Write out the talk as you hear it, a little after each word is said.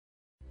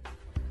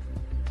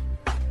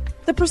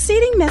The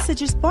preceding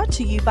message is brought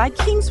to you by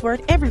King's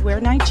Word Everywhere,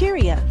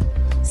 Nigeria.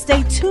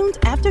 Stay tuned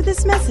after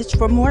this message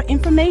for more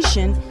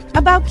information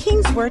about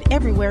King's Word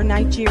Everywhere,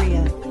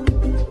 Nigeria.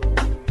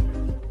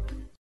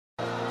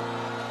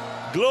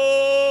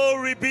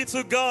 Glory be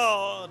to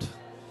God.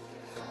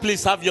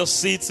 Please have your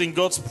seats in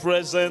God's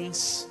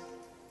presence.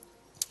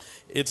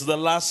 It's the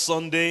last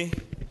Sunday.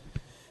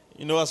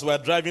 You know, as we were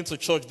driving to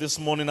church this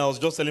morning, I was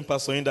just telling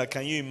Pastor Inda,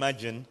 can you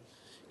imagine?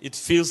 It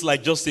feels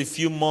like just a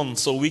few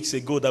months or weeks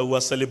ago that we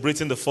were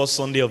celebrating the first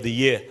Sunday of the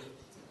year.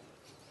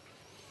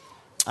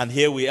 And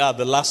here we are,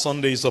 the last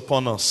Sunday is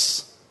upon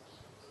us.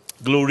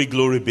 Glory,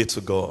 glory be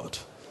to God.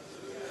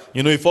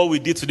 You know, if all we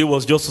did today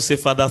was just to say,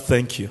 Father,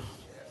 thank you.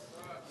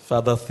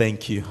 Father,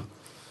 thank you.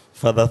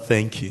 Father,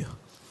 thank you.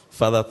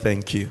 Father,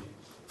 thank you.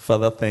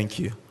 Father, thank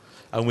you.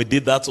 And we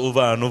did that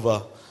over and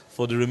over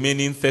for the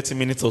remaining 30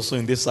 minutes or so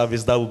in this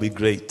service. That would be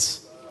great.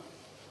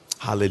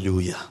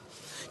 Hallelujah.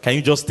 Can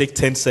you just take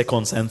 10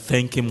 seconds and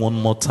thank him one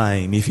more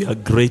time if you are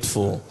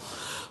grateful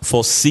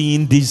for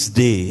seeing this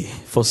day,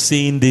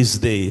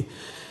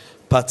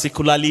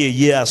 particularly a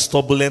year as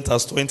turbulent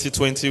as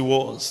 2020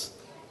 was.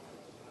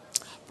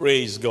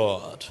 Praise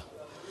God.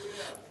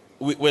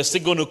 We're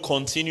still going to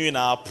continue in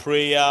our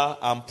prayer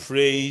and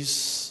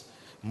praise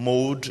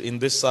mode in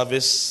this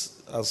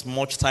service as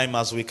much time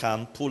as we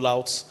can pull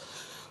out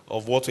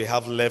of what we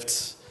have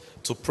left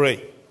to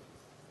pray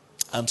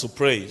and to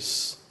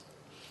praise.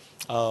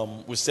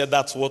 We said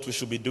that's what we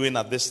should be doing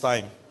at this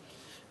time.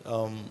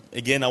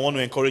 Again, I want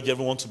to encourage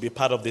everyone to be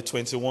part of the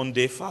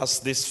 21-day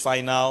fast, this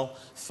final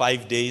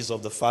 5 days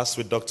of the fast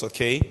with Dr.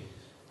 K.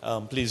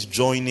 Please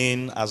join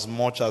in as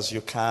much as you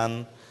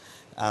can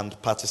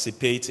and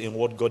participate in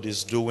what God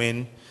is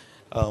doing.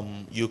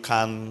 You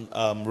can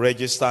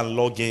register and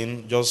log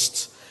in.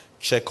 Just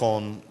check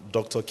on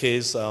Dr.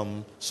 K's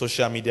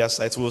social media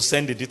sites. We'll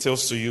send the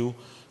details to you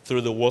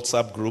through the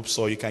WhatsApp group,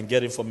 so you can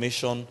get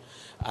information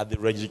at the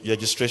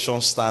registration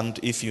stand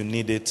if you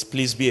need it.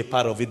 Please be a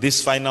part of it.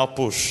 This final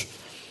push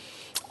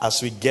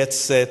as we get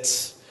set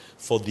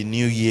for the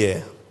new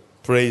year.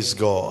 Praise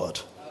God.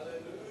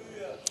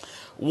 Hallelujah.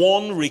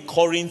 One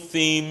recurring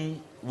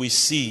theme we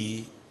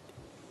see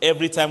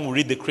every time we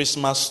read the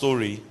Christmas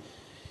story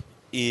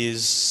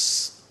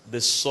is the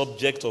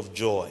subject of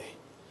joy.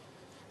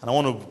 And I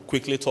want to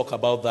quickly talk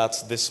about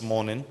that this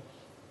morning.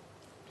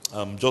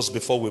 Just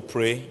before we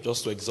pray,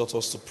 just to exhort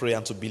us to pray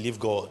and to believe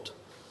God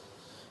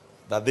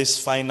that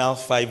this final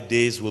 5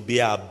 days will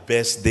be our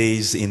best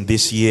days in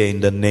this year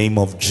in the name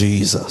of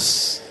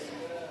Jesus.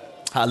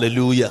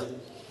 Hallelujah.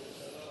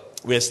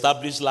 We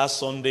established last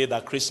Sunday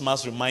that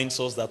Christmas reminds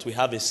us that we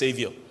have a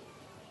Savior.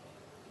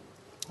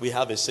 We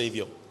have a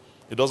Savior.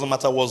 It doesn't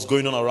matter what's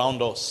going on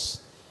around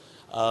us.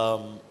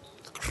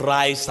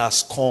 Christ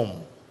has come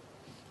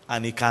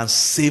and he can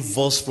save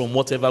us from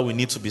whatever we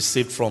need to be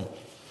saved from.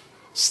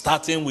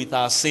 Starting with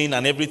our sin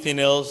and everything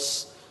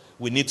else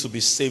we need to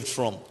be saved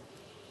from.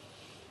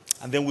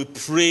 And then we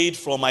prayed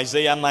from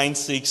Isaiah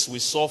 9:6. We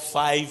saw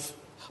 5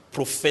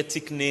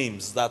 prophetic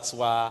names that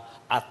were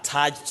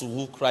attached to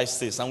who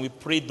Christ is. And we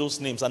prayed those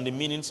names and the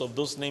meanings of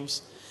those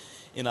names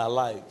in our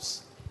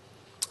lives.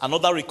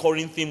 Another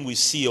recurring theme we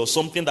see, or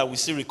something that we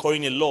see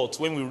recurring a lot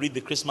when we read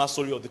the Christmas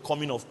story of the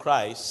coming of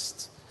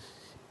Christ,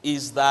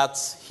 is that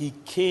he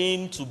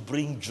came to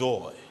bring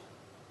joy.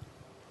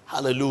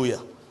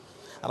 Hallelujah.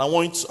 And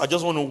I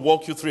just want to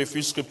walk you through a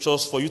few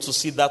scriptures for you to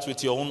see that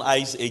with your own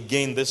eyes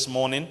again this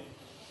morning.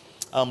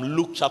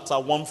 Luke chapter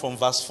 1 from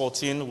verse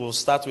 14. We'll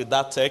start with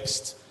that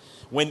text.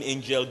 When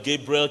angel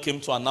Gabriel came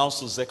to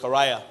announce to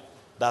Zechariah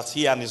that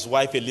he and his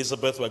wife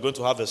Elizabeth were going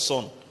to have a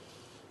son.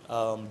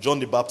 John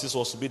the Baptist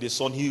was to be the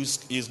son.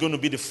 He's going to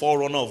be the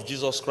forerunner of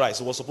Jesus Christ.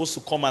 He was supposed to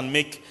come and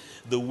make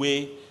the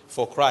way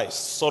for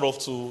Christ, sort of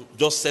to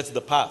just set the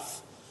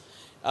path.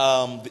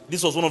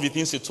 This was one of the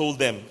things he told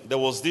them. There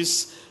was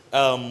this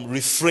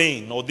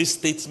refrain or this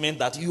statement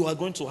that you are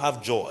going to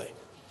have joy.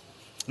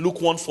 Luke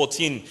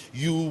 1:14,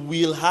 you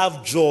will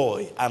have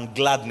joy and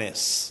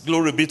gladness.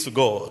 Glory be to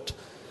God.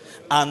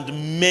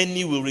 And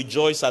many will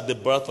rejoice at the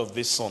birth of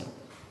this son.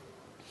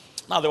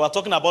 Now, they were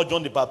talking about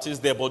John the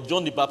Baptist there, but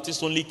John the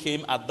Baptist only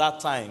came at that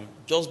time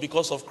just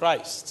because of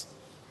Christ.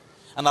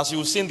 And as you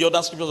will see in the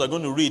other scriptures we're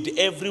going to read,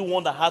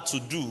 everyone that had to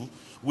do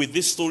with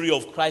this story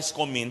of Christ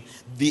coming,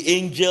 the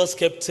angels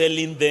kept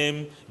telling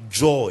them,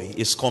 joy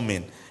is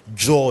coming.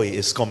 Joy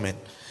is coming.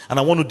 And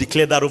I want to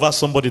declare that over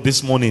somebody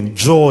this morning.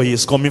 Joy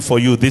is coming for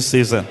you this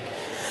season.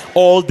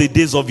 All the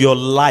days of your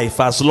life,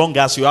 as long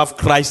as you have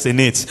Christ in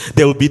it,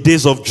 there will be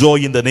days of joy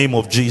in the name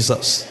of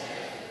Jesus.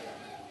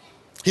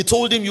 He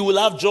told him you will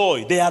have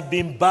joy. They had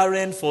been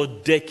barren for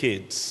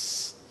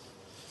decades.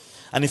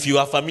 And if you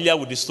are familiar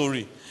with the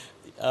story,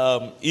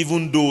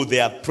 even though they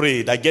had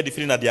prayed, I get the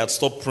feeling that they had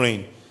stopped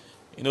praying.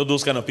 You know,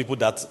 those kind of people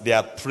that they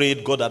had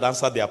prayed, God had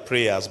answered their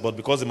prayers, but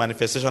because the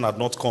manifestation had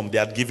not come, they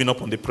had given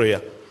up on the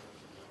prayer.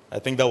 I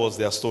think that was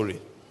their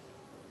story.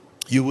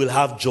 You will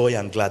have joy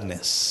and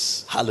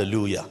gladness.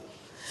 Hallelujah.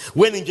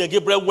 When Angel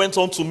Gabriel went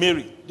on to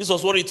Mary, this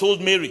was what he told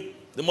Mary,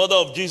 the mother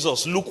of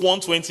Jesus, Luke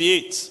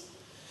 1:28.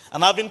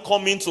 And having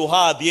come into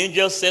her, the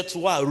angel said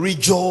to her,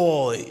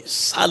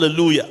 rejoice.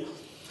 Hallelujah.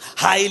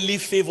 Highly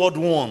favored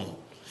one,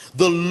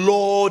 the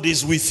Lord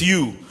is with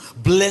you.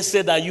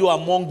 Blessed are you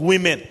among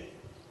women.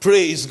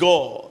 Praise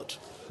God.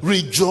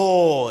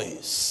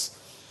 Rejoice.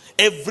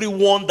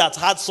 Everyone that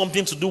had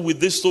something to do with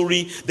this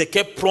story, they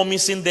kept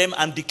promising them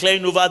and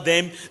declaring over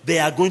them, they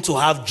are going to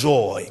have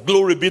joy.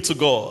 Glory be to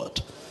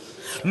God.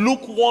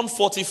 Luke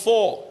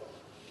 1:44.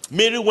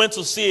 Mary went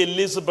to see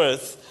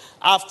Elizabeth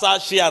after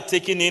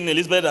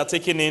Elizabeth had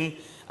taken in,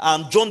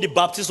 and John the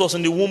Baptist was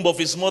in the womb of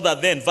his mother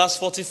then. Verse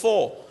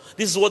 44.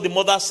 This is what the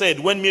mother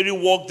said when Mary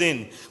walked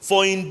in.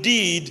 For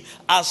indeed,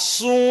 as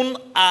soon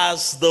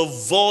as the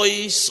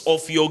voice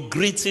of your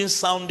greeting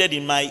sounded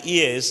in my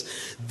ears,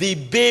 the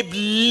babe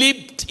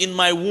leaped in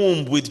my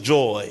womb with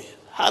joy.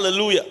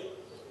 Hallelujah.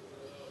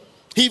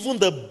 Even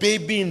the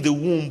baby in the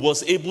womb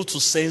was able to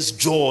sense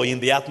joy in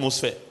the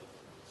atmosphere,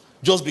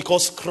 just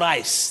because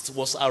Christ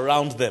was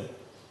around them.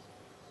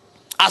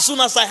 As soon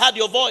as I heard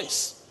your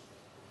voice,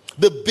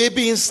 the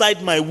baby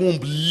inside my womb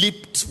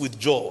leaped with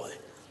joy.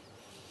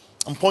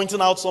 I'm pointing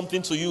out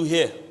something to you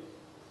here.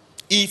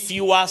 If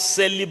you are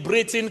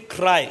celebrating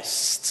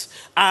Christ,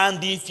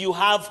 and if you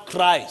have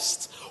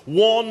Christ,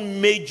 one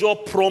major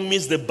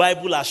promise the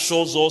Bible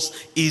assures us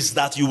is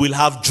that you will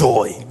have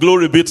joy.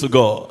 Glory be to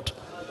God.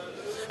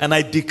 And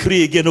I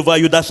decree again over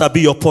you, that shall be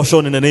your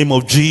portion in the name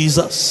of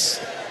Jesus.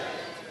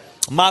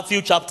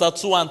 Matthew chapter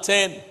 2 and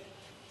 10.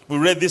 We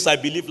read this, I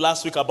believe,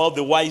 last week about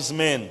the wise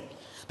men.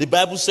 The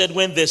Bible said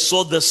when they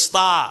saw the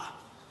star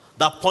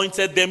that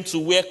pointed them to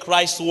where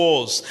Christ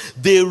was,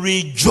 they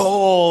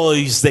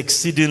rejoiced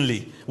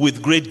exceedingly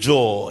with great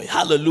joy.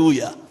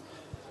 Hallelujah.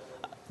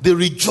 They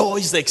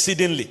rejoiced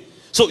exceedingly.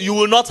 So you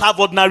will not have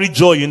ordinary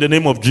joy in the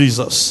name of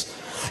Jesus.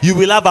 You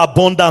will have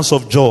abundance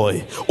of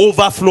joy,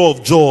 overflow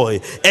of joy,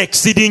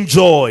 exceeding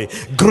joy,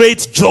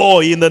 great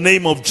joy in the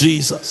name of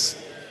Jesus.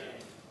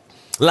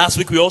 Last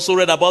week we also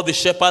read about the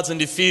shepherds in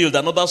the field,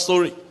 another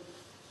story.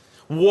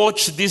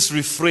 Watch this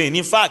refrain.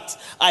 In fact,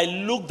 I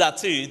looked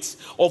at it,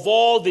 of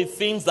all the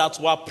things that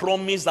were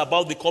promised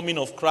about the coming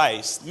of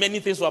Christ. Many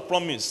things were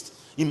promised.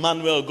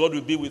 Emmanuel, God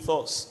will be with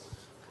us.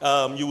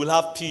 You will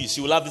have peace.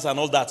 You will have this and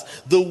all that.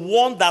 The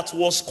one that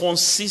was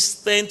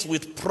consistent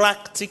with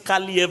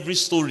practically every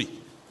story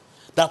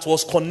that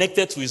was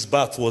connected to his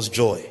birth was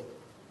joy.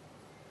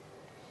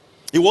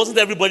 It wasn't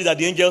everybody that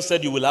the angel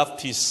said you will have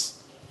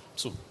peace.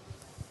 So,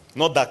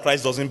 not that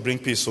Christ doesn't bring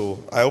peace.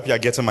 So I hope you are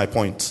getting my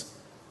point.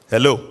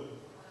 Hello.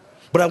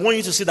 But I want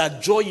you to see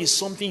that joy is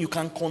something you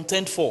can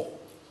contend for.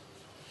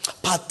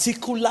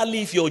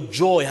 Particularly if your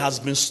joy has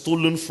been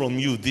stolen from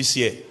you this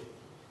year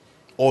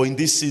or in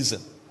this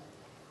season.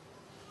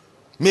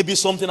 Maybe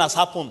something has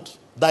happened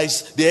that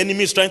is the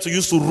enemy is trying to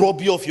use to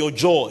rob you of your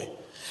joy.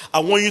 I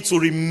want you to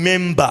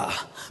remember,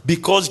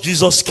 because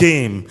Jesus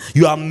came,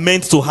 you are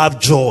meant to have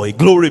joy.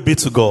 Glory be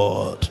to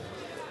God.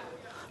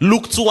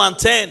 Luke 2 and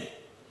 10.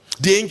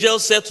 The angel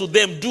said to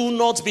them, do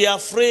not be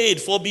afraid,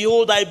 for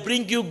behold, I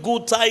bring you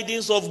good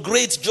tidings of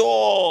great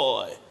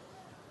joy.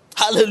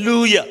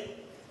 Hallelujah.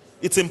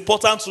 It's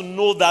important to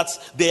know that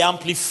they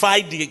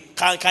amplified the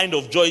kind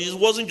of joy. It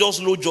wasn't just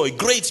low joy,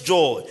 great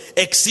joy,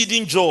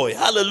 exceeding joy.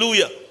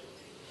 Hallelujah.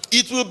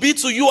 It will be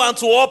to you and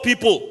to all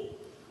people.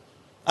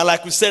 And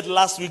like we said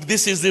last week,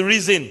 this is the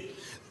reason.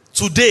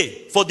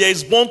 Today, for there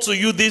is born to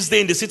you this day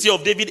in the city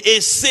of David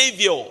a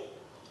Savior,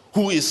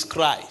 who is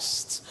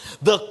Christ.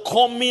 The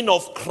coming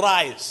of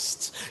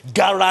Christ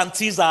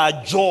guarantees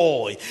our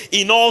joy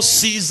in all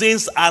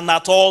seasons and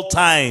at all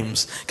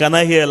times. Can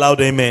I hear a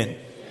loud amen? Amen.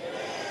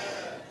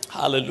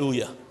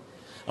 Hallelujah.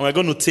 And we're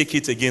going to take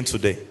it again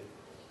today.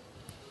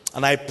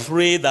 And I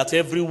pray that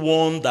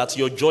everyone that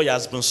your joy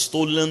has been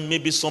stolen,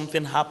 maybe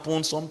something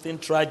happened, something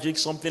tragic,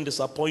 something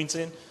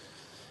disappointing,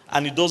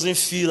 and it doesn't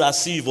feel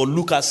as if or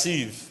look as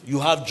if you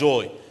have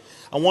joy.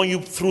 I want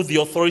you, through the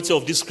authority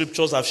of these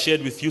scriptures I've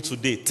shared with you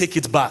today, take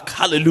it back.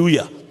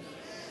 Hallelujah.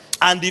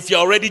 And if you're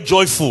already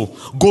joyful,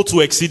 go to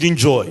exceeding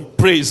joy.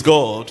 Praise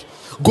God.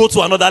 Go to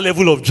another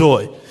level of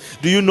joy.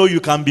 Do you know you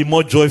can be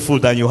more joyful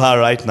than you are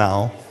right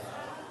now?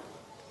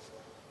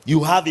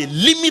 You have a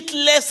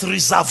limitless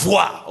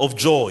reservoir of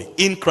joy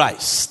in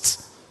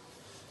Christ.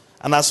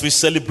 And as we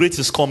celebrate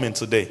his coming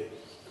today,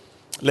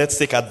 let's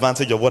take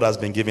advantage of what has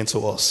been given to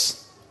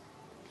us.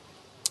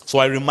 So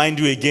I remind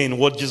you again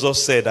what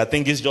Jesus said. I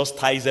think this just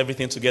ties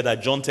everything together.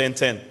 John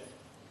 10:10.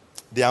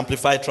 The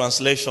Amplified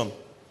Translation.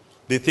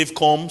 The thief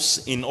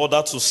comes in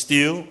order to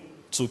steal,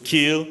 to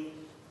kill,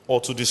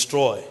 or to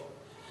destroy.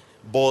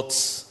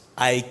 But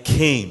I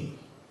came.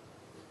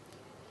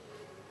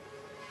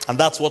 And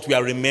that's what we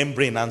are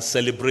remembering and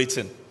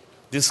celebrating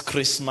this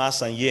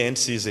Christmas and year-end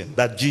season,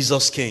 that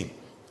Jesus came.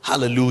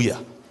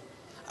 Hallelujah.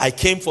 I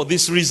came for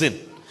this reason,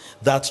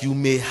 that you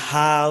may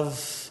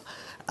have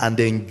and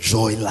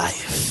enjoy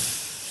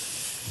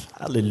life.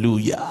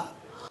 Hallelujah.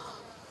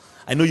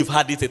 I know you've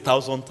heard it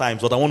 1,000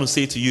 times, but I want to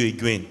say it to you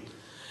again.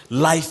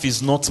 Life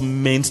is not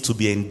meant to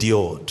be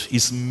endured.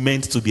 It's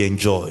meant to be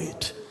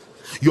enjoyed.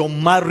 Your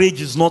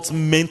marriage is not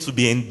meant to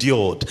be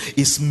endured.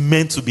 It's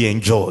meant to be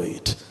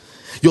enjoyed.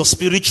 your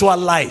spiritual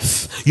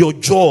life, your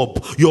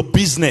job, your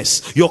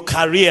business, your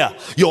career,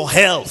 your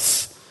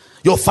health,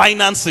 your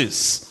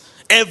finances,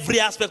 every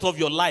aspect of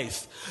your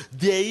life,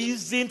 there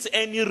isn't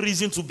any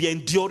reason to be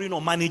enduring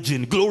or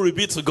managing. Glory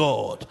be to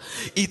God.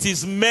 It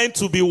is meant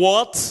to be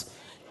what?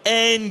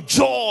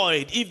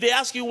 Enjoyed. If they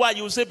ask you why,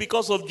 you will say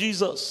because of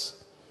Jesus.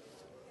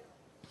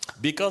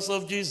 Because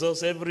of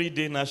Jesus, every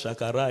day na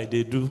shakara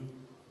they do.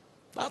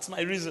 That's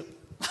my reason.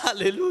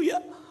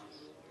 Hallelujah.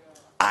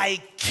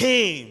 I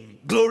came,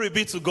 glory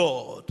be to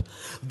God,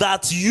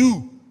 that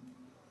you,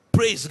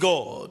 praise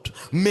God,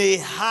 may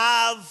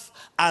have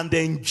and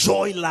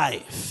enjoy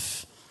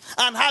life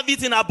and have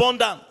it in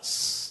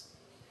abundance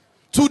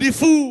to the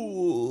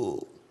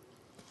full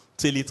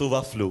till it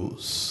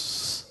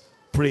overflows.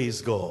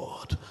 Praise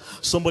God.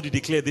 Somebody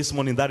declare this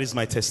morning, that is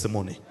my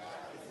testimony.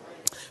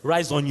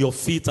 Rise on your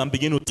feet and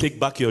begin to take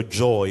back your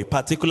joy,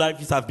 particularly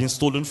if it has been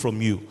stolen from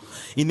you.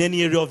 In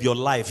any area of your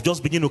life,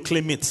 just begin to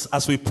claim it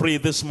as we pray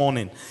this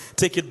morning.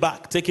 Take it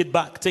back, take it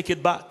back, take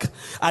it back.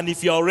 And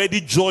if you're already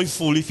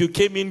joyful, if you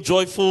came in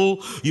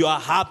joyful, you are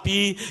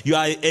happy, you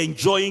are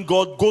enjoying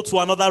God, go to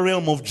another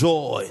realm of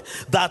joy,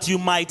 that you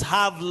might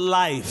have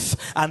life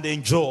and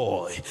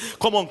enjoy.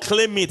 Come on,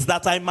 claim it,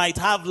 that I might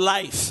have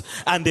life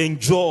and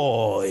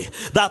enjoy.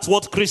 That's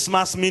what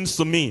Christmas means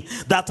to me,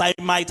 that I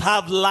might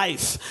have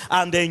life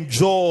and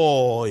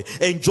enjoy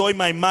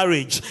my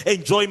marriage,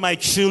 enjoy my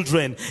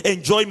children,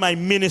 enjoy my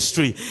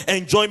ministry,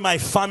 enjoy my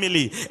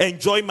family,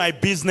 enjoy my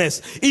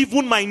business,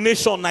 even my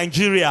nation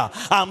Nigeria.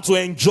 I'm to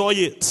enjoy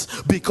it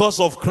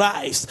because of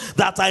Christ,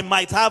 that I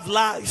might have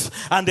life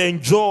and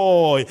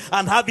enjoy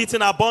and have it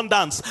in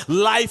abundance,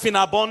 life in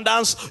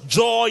abundance,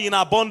 joy in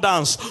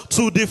abundance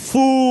to the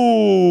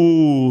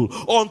full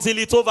until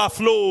it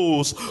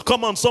overflows.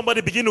 Come on, somebody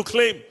begin to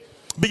claim it,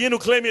 begin to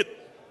claim it.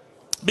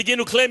 Begin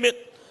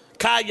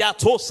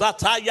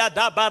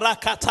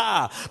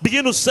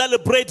to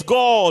celebrate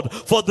God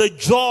for the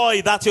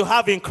joy that you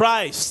have in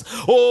Christ.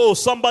 Oh,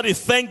 somebody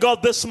thank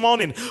God this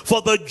morning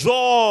for the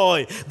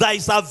joy that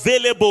is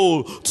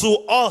available to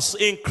us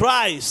in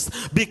Christ.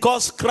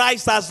 Because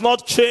Christ has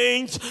not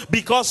changed,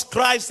 because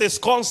Christ is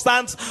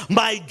constant,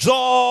 my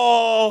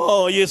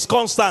joy is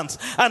constant.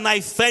 And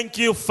I thank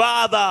you,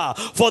 Father,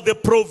 for the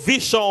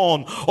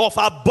provision of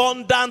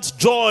abundant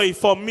joy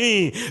for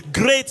me,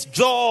 great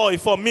joy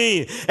for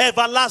me,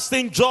 everlasting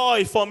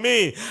joy for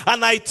me.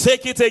 And I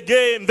take it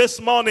again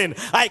this morning.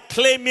 I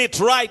claim it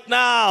right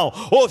now.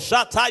 Oh,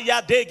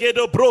 Shataya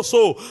Degedo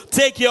Broso.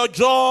 Take your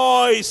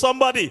joy,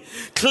 somebody.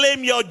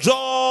 Claim your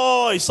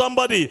joy,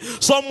 somebody.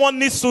 Someone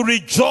needs to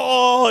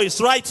rejoice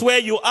right where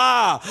you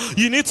are.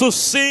 You need to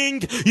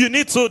sing, you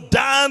need to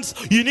dance,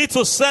 you need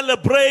to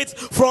celebrate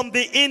from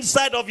the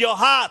inside of your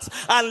heart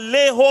and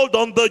lay hold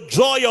on the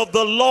joy of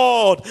the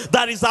Lord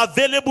that is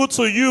available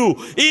to you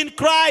in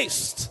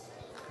Christ.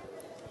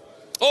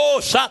 Oh,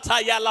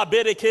 Shatayala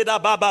Berekeda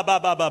Baba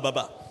Baba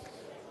Baba.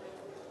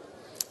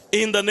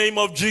 In the name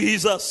of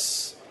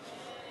Jesus.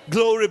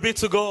 Glory be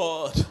to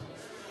God.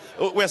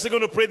 We're still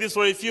going to pray this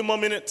for a few more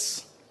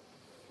minutes.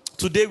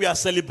 Today we are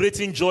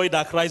celebrating joy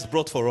that Christ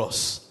brought for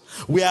us.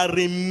 We are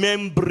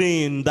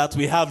remembering that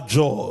we have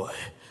joy.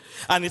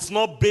 And it's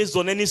not based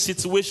on any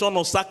situation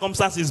or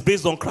circumstance. It's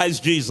based on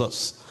Christ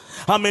Jesus.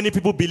 How many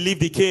people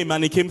believed he came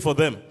and he came for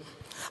them?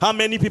 How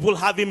many people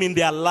have him in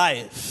their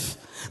life?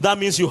 That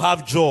means you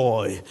have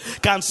joy.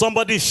 Can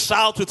somebody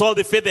shout with all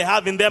the faith they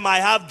have in them, I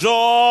have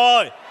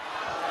joy?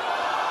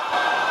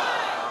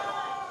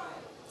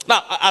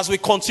 Now, as we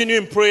continue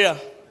in prayer,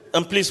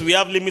 and please, we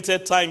have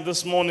limited time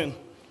this morning,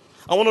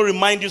 I want to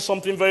remind you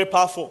something very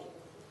powerful.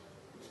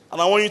 And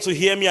I want you to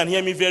hear me and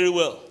hear me very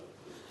well.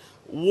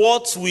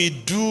 What we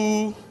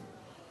do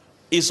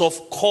is,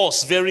 of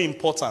course, very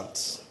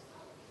important.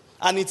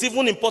 And it's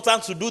even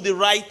important to do the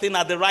right thing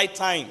at the right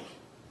time.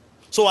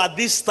 So at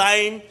this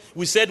time,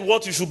 we said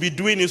what you should be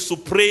doing is to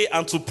pray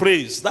and to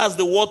praise. That's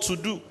the word to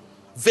do.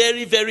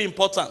 Very, very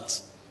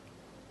important.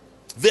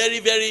 Very,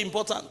 very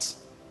important.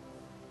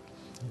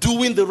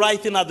 Doing the right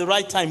thing at the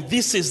right time.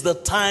 This is the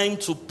time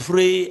to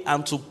pray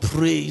and to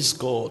praise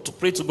God. To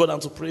pray to God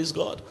and to praise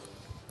God.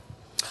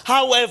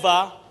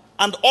 However,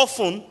 and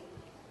often,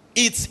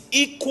 it's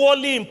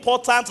equally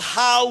important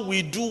how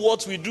we do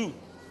what we do.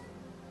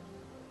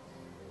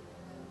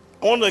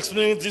 I want to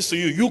explain this to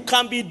you. You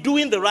can be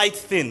doing the right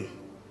thing.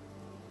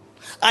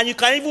 And you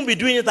can even be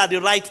doing it at the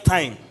right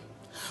time.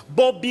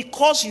 But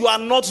because you are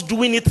not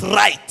doing it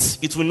right,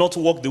 it will not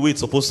work the way it's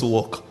supposed to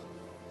work.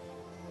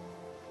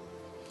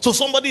 So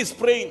somebody is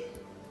praying.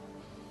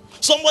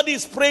 Somebody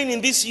is praying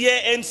in this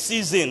year-end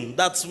season.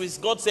 That's what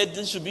God said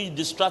this should be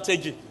the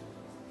strategy.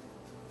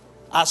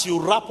 As you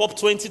wrap up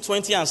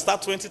 2020 and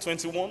start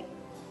 2021.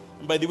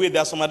 And by the way,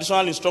 there are some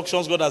additional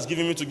instructions God has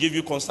given me to give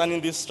you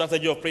concerning this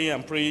strategy of prayer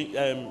and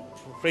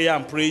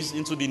praise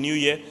into the new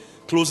year.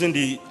 Closing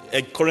the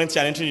current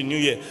year and entering the new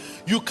year.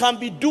 You can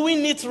be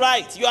doing it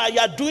right. You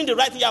are doing the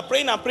right thing. You are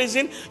praying and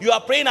praising. You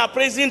are praying and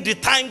praising the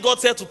time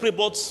God said to pray,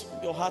 but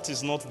your heart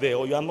is not there,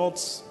 or you are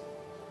not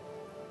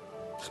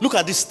Look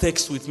at this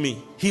text with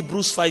me.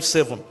 Hebrews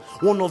 5:7.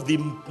 One of the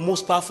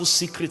most powerful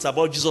secrets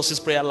about Jesus'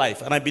 prayer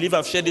life. And I believe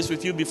I've shared this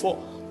with you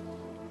before.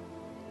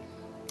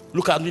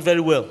 Look at me very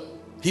well.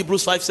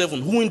 Hebrews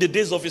 5:7. Who in the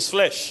days of his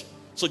flesh.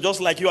 So just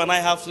like you and I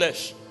have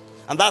flesh.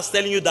 And that's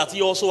telling you that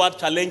he also had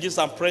challenges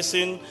and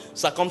pressing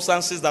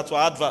circumstances that were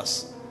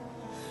adverse.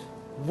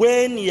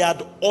 When he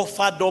had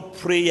offered up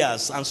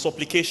prayers and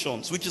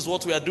supplications, which is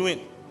what we are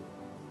doing,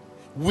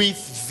 with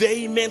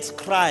vehement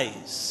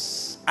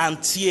cries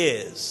and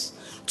tears,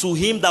 to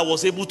him that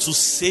was able to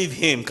save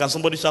him. Can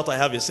somebody shout, I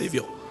have a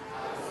savior?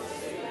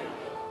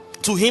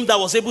 To him that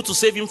was able to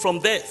save him from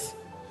death.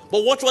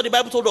 But watch what the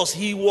Bible told us.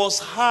 He was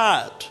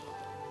hard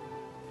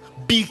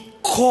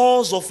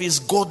because of his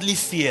godly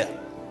fear.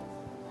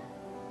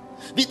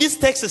 This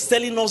text is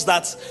telling us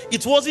that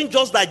it wasn't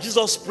just that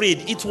Jesus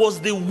prayed, it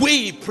was the way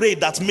he prayed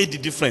that made the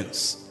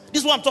difference.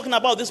 This is what I'm talking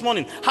about this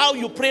morning. How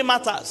you pray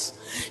matters.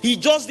 He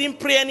just didn't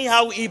pray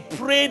anyhow. He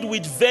prayed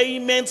with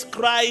vehement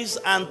cries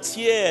and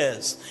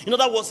tears. In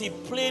other words, he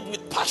prayed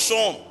with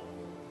passion.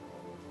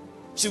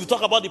 See, we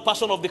talk about the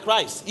passion of the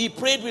Christ. He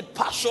prayed with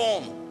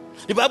passion.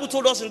 The Bible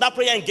told us in that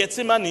prayer in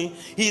Gethsemane,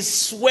 his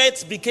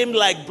sweat became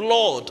like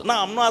blood.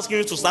 Now, I'm not asking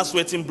you to start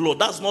sweating blood.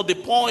 That's not the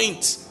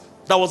point.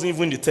 That wasn't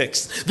even the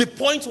text. The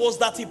point was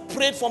that he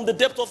prayed from the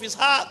depth of his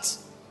heart.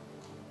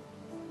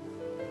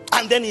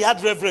 And then he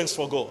had reverence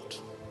for God.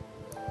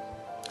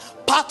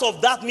 Part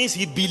of that means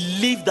he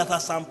believed that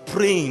as I'm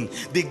praying,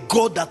 the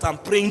God that I'm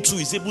praying to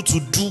is able to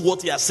do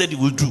what he has said he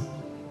will do.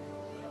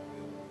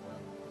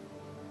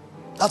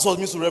 That's what it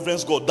means to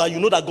reverence God. That you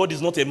know that God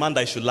is not a man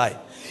that should lie.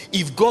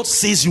 If God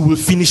says you will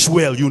finish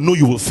well, you know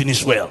you will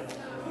finish well.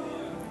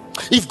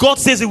 If God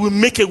says he will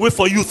make a way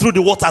for you through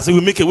the waters, he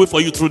will make a way for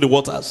you through the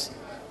waters.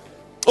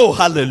 Oh,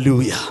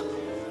 hallelujah.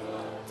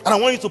 And I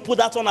want you to put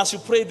that on as you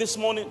pray this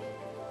morning.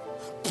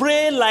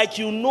 Pray like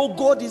you know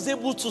God is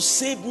able to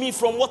save me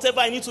from whatever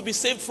I need to be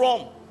saved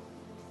from.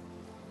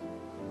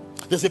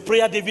 There's a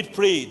prayer David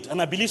prayed, and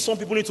I believe some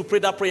people need to pray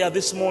that prayer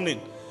this morning.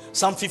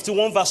 Psalm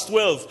 51 verse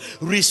 12.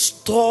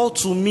 Restore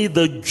to me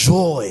the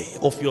joy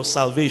of your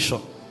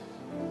salvation.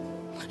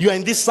 You are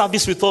in this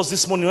service with us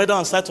this morning, whether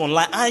on site or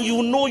online, and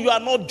you know you are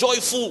not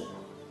joyful.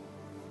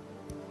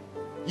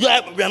 We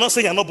are not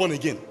saying you are not born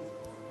again.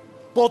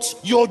 But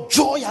your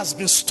joy has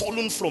been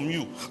stolen from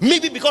you.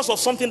 Maybe because of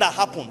something that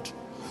happened.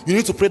 You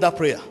need to pray that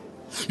prayer.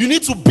 You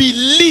need to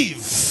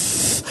believe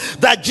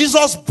that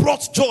Jesus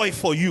brought joy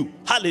for you.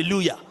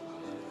 Hallelujah.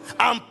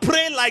 And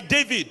pray like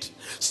David.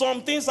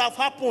 Some things have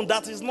happened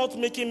that is not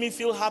making me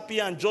feel happy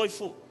and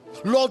joyful.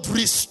 Lord,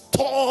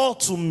 restore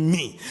to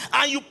me.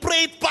 And you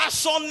pray it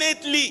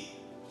passionately,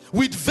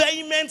 with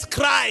vehement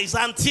cries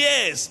and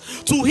tears,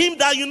 to him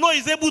that you know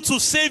is able to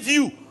save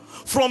you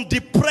from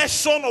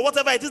depression or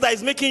whatever it is that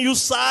is making you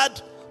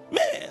sad.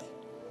 Man.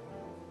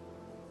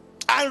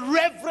 And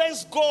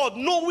reverence God,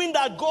 knowing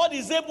that God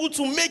is able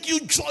to make you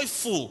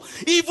joyful,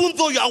 even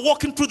though you are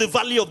walking through the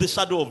valley of the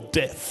shadow of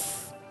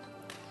death.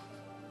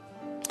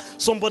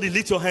 Somebody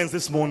lift your hands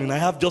this morning. I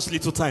have just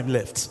little time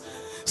left.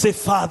 Say,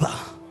 Father,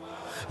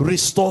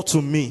 restore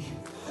to me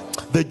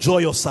the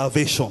joy of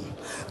salvation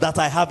that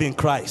I have in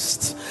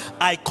Christ.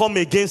 I come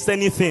against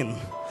anything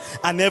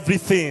and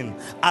everything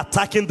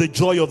attacking the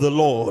joy of the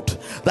Lord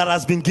that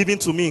has been given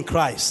to me in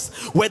Christ,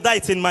 whether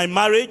it's in my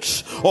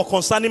marriage or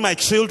concerning my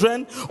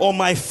children or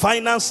my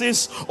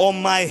finances or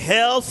my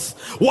health,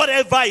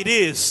 whatever it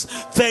is.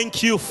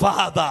 Thank you,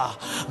 Father,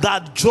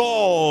 that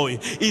joy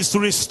is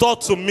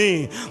restored to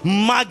me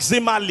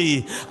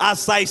maximally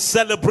as I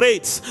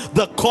celebrate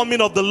the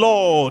coming of the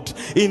Lord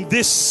in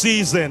this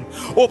season.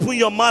 Open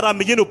your mouth and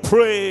begin to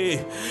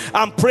pray,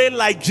 and pray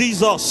like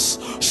Jesus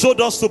showed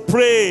us to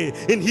pray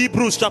in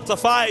Hebrews chapter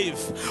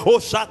 5. Oh,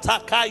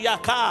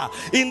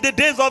 Shatakayaka. In the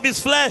days of his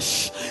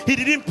flesh, he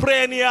didn't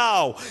pray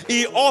anyhow.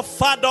 He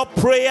offered up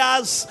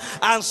prayers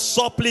and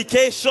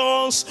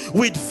supplications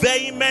with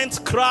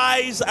vehement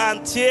cries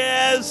and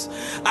tears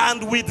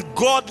and with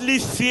godly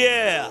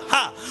fear.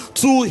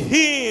 To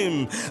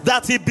him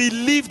that he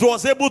believed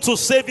was able to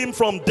save him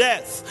from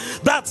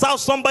death. That's how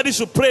somebody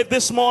should pray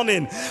this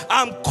morning.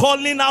 I'm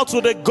calling out to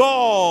the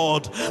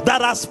God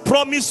that has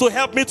promised to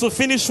help me to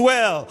finish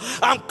well.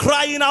 I'm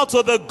crying out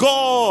to the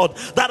God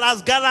that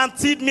has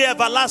guaranteed me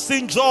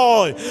everlasting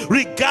joy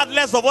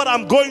regardless of what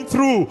I'm going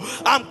through.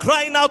 I'm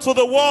crying out to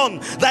the one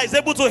that is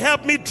able to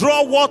help me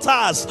draw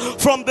waters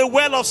from the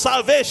well of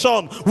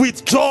salvation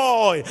with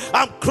joy.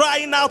 I'm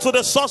crying out to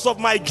the source of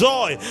my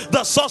joy,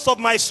 the source of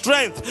my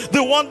strength,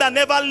 the one that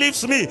never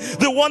leaves me,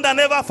 the one that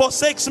never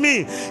forsakes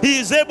me. He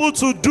is able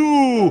to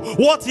do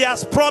what he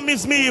has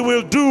promised me he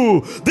will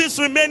do. These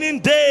remaining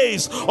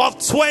days of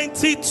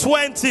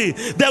 2020,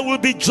 they will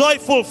be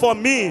joyful for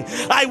me.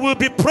 I will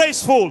be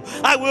praiseful.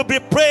 I will be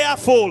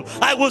prayerful.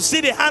 I will see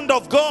the hand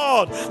of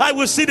God. I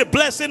will see the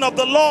blessing of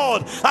the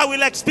Lord. I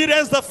will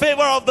experience the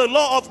favor of the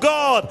law of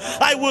God.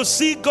 I will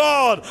see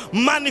God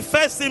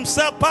manifest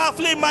himself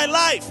powerfully in my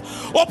life.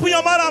 Open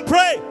your mouth and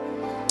pray.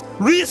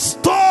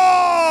 Restore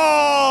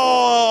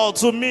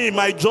to me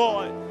my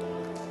joy.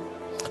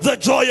 The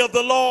joy of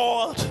the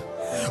Lord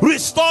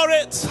Restore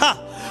it.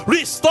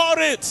 Restore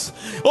it.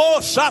 Oh,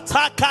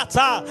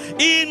 shatakata.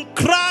 In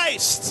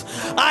Christ,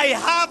 I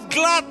have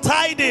glad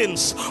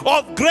tidings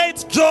of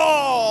great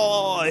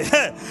joy.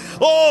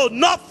 Oh,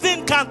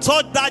 nothing can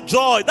touch that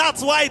joy.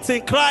 That's why it's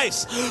in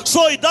Christ.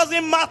 So it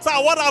doesn't matter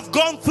what I've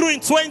gone through in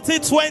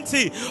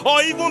 2020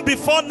 or even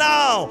before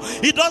now.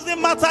 It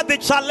doesn't matter the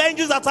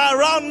challenges that are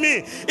around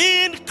me.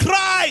 In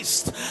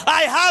Christ,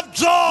 I have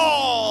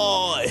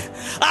joy.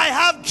 I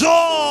have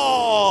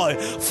joy.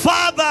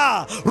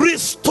 Father,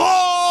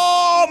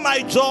 restore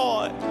my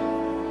joy.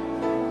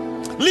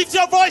 Lift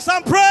your voice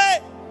and pray.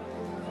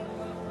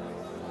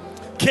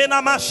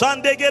 Kenama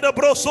shande gede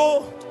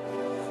broso.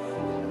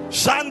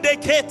 Shande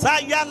keta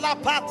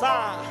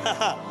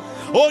yalapata.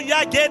 Oh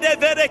ya gede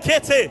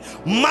verekete.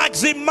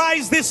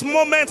 Maximize this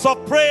moment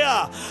of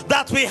prayer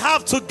that we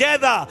have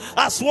together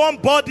as one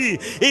body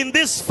in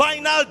these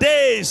final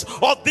days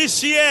of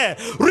this year.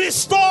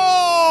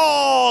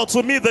 Restore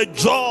to me the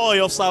joy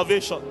of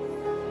salvation.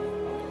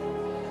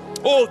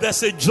 Oh,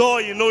 there's a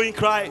joy in knowing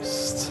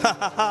Christ.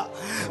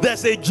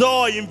 There's a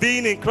joy in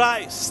being in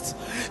Christ.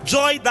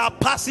 Joy that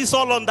passes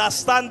all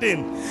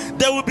understanding.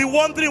 They will be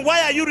wondering,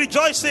 why are you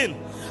rejoicing?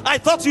 I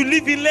thought you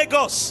live in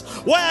Lagos.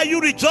 Why are you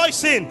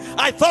rejoicing?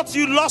 I thought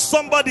you lost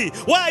somebody.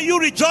 Why are you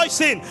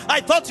rejoicing?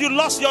 I thought you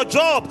lost your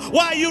job.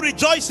 Why are you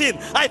rejoicing?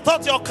 I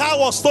thought your car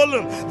was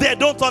stolen. They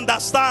don't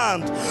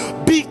understand.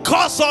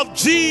 Because of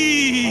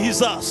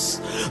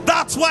Jesus.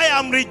 That's why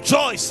I'm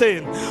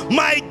rejoicing.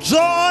 My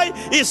joy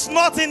is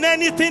not in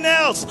anything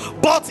else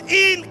but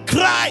in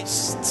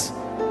Christ.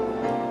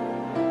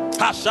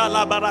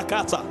 Hashala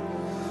barakata.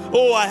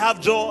 Oh, I have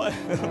joy.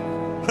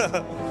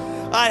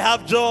 I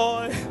have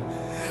joy.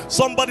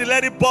 Somebody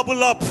let it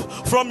bubble up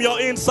from your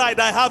inside.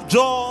 I have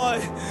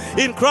joy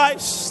in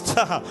Christ.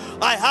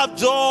 I have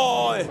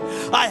joy.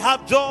 I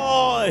have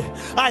joy.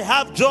 I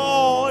have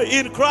joy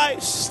in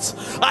Christ.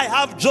 I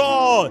have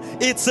joy.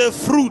 It's a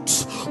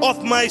fruit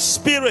of my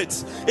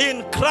spirit.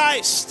 In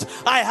Christ,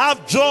 I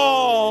have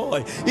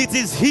joy. It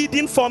is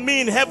hidden for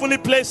me in heavenly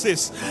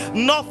places.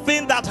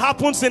 Nothing that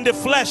happens in the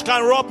flesh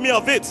can rob me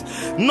of it.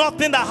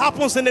 Nothing that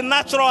happens in the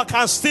natural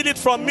can steal it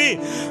from me.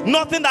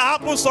 Nothing that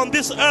happens on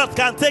this earth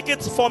can take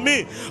it from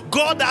me.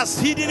 God has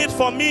hidden it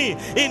for me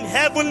in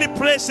heavenly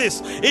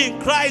places in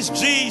Christ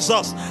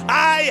Jesus.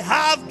 I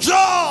have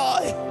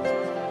joy.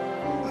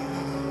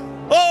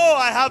 Oh,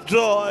 I have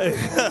joy.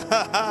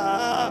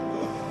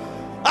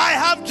 I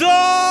have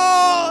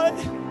joy.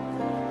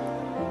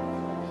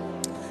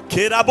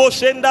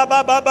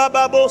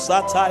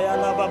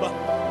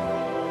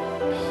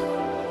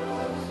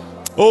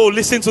 Oh,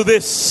 listen to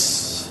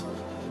this.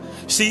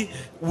 See,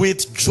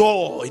 with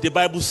joy, the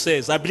Bible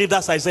says, I believe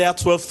that's Isaiah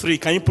 12:3.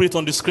 Can you put it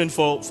on the screen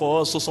for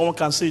us so someone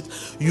can see it?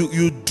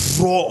 You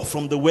draw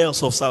from the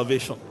wells of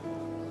salvation.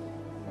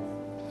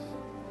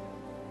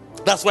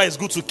 That's why it's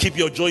good to keep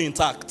your joy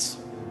intact.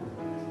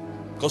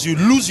 Because you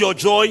lose your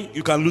joy,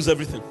 you can lose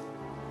everything.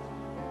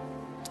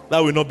 That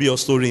will not be your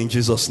story in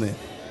Jesus' name.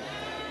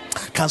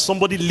 Can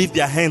somebody lift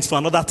their hands for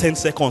another 10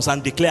 seconds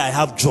and declare, I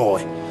have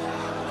joy.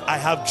 I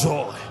have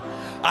joy.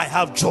 I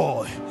have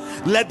joy.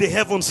 Let the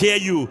heavens hear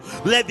you.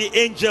 Let the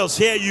angels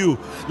hear you.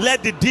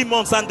 Let the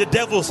demons and the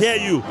devils hear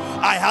you.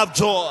 I have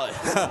joy.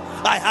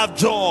 I have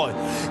joy.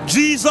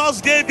 Jesus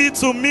gave it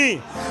to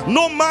me.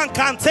 No man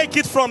can take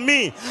it from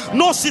me.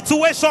 No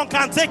situation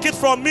can take it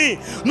from me.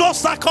 No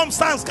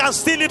circumstance can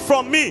steal it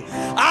from me.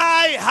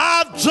 I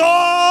have joy.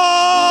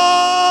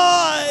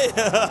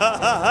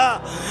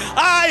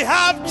 I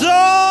have joy.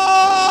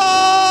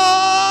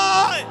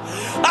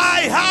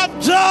 I have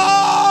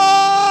joy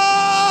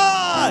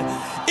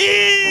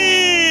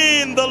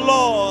in the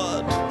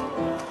Lord.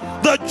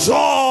 The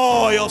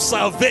joy of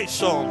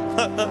salvation.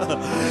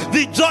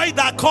 The joy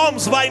that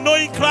comes by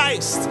knowing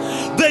Christ.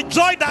 The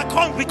joy that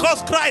comes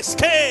because Christ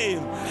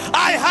came.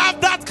 I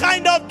have that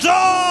kind of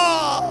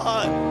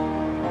joy.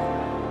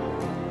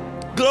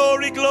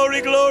 Glory,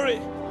 glory, glory.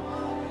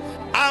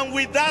 And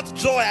with that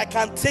joy, I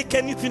can take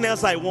anything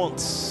else I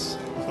want.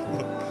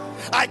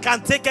 I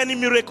can take any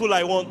miracle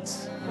I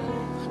want.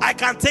 I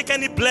can take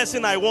any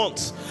blessing I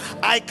want.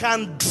 I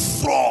can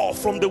draw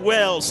from the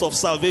wells of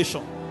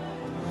salvation.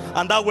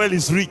 And that well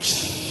is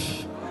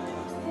rich.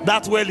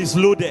 That well is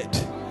loaded.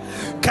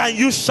 Can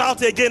you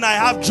shout again, I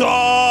have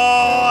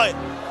joy?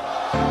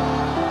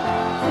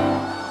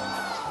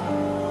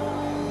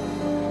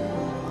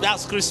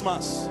 That's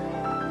Christmas.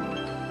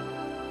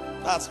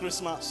 That's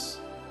Christmas.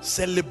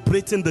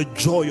 Celebrating the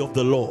joy of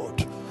the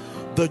Lord.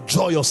 The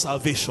joy of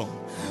salvation.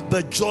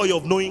 The joy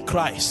of knowing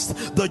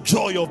Christ. The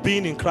joy of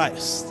being in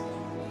Christ.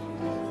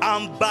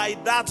 And by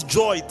that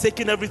joy,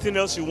 taking everything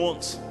else you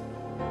want.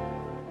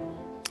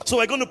 So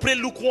we're going to pray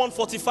Luke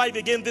 1:45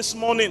 again this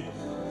morning.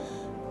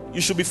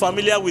 You should be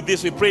familiar with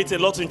this. We pray it a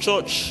lot in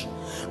church.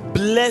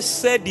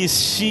 Blessed is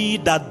she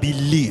that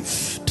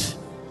believed.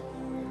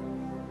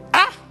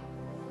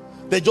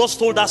 They just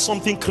told us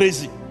something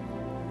crazy.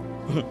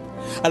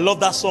 I love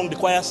that song the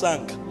choir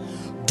sang.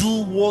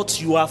 Do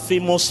what you are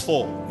famous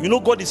for. You know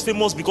God is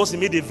famous because he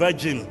made a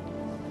virgin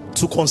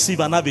to conceive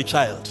and have a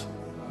child.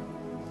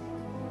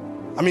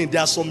 I mean,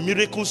 there are some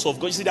miracles of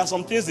God. You see, there are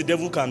some things the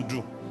devil can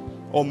do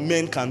or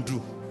men can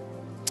do,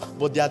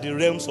 but they are the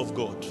realms of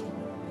God.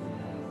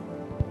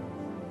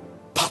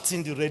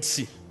 Parting the Red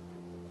Sea,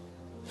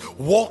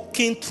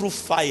 walking through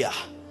fire,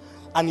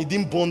 and it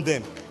didn't burn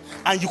them,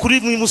 and you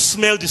couldn't even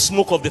smell the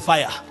smoke of the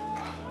fire.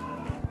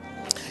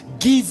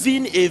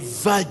 Giving a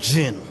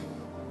virgin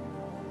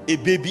a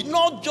baby,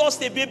 not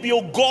just a baby,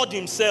 oh, God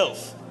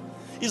himself.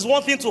 It's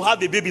one thing to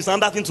have a baby, it's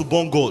another thing to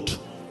born God.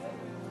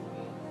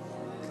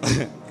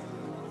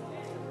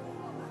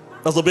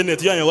 That's what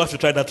Bennett, you and your wife should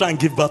try that. Try and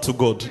give birth to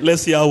God.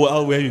 Let's see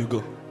how where you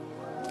go.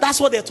 That's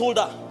what they told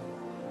her.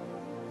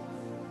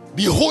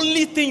 The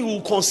only thing you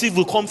will conceive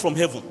will come from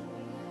heaven,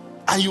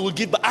 and you will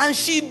give birth. And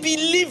she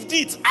believed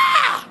it.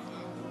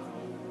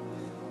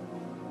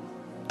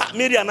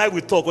 Mary and I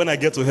will talk when I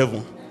get to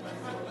heaven.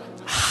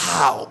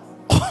 How?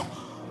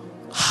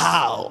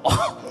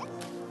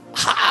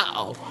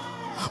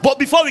 But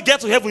before we get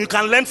to heaven, you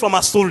can learn from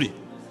her story.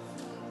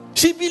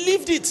 She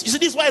believed it. You see,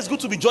 this is why it's good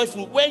to be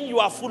joyful. When you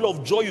are full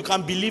of joy, you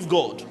can believe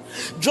God.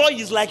 Joy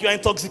is like you are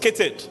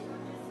intoxicated.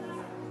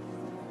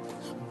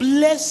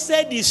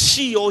 Blessed is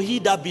she or he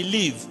that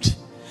believed,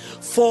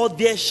 for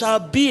there shall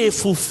be a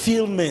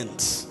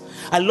fulfillment.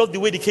 I love the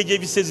way the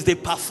KJV says it's a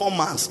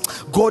performance.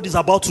 God is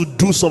about to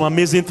do some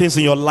amazing things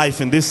in your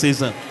life in this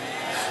season.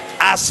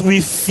 As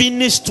we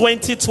finish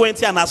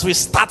 2020 and as we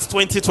start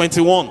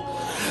 2021,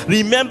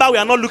 remember, we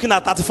are not looking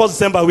at 31st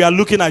December, we are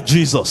looking at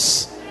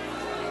Jesus.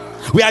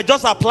 We are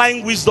just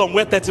applying wisdom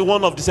where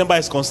 31 of December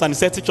is concerned. He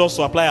said, teach us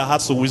to apply our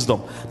hearts to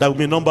wisdom, that we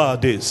may number our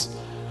days.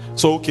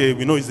 So, okay,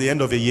 we know it's the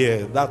end of a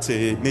year. That's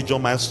a major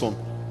milestone.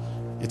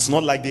 It's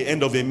not like the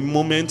end of a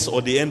moment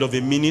or the end of a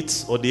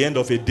minute or the end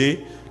of a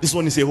day. This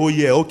one is a whole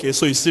year. Okay,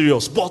 so it's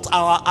serious. But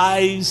our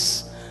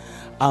eyes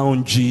are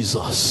on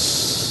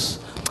Jesus.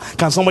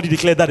 Can somebody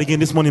declare that again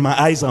this morning? My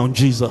eyes are on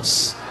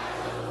Jesus.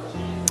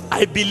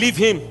 I believe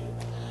him.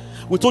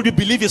 We told you,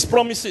 believe his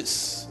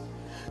promises.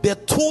 They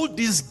told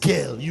this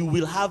girl, you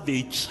will have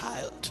a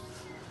child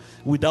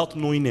without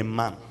knowing a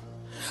man.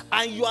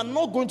 And you are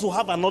not going to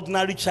have an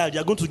ordinary child.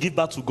 You are going to give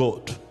birth to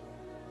God.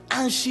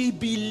 And she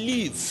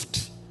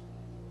believed.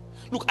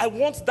 Look, I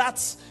want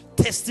that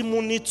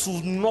testimony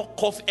to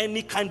knock off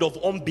any kind of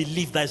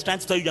unbelief that is trying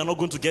to tell you are not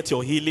going to get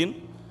your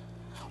healing,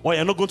 or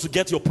you're not going to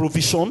get your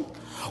provision,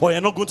 or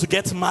you're not going to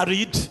get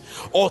married,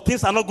 or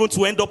things are not going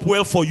to end up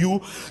well for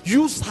you.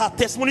 Use her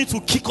testimony to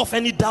kick off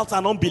any doubt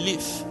and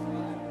unbelief.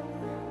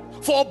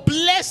 For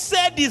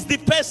blessed is the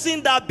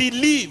person that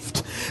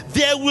believed.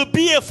 There will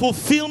be a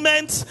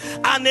fulfillment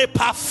and a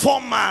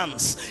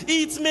performance.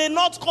 It may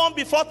not come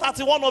before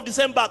 31 of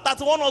December.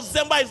 31 of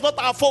December is not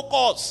our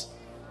focus.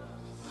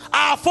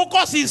 Our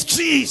focus is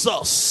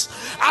Jesus.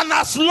 And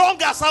as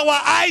long as our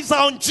eyes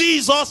are on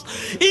Jesus,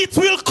 it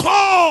will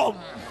come.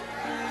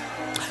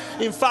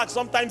 In fact,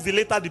 sometimes the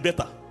later the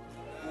better.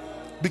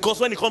 Because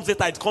when it comes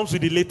later, it comes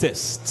with the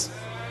latest.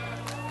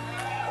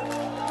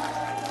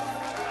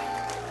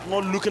 I'm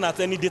not looking at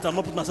any date. I'm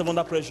not putting myself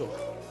under pressure.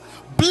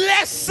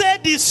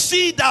 Blessed is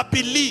she that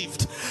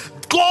believed.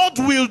 God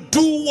will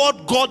do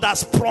what God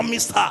has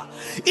promised her,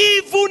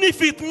 even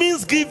if it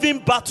means giving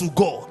birth to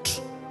God.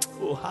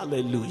 Oh,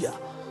 hallelujah.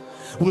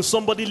 Will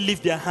somebody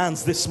lift their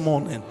hands this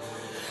morning?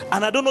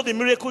 And I don't know the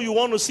miracle you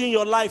want to see in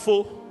your life.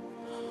 Oh,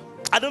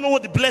 I don't know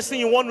what the blessing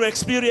you want to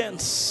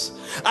experience.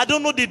 I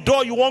don't know the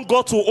door you want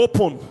God to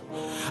open.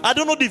 I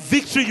don't know the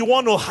victory you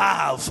want to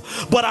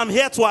have, but I'm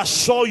here to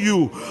assure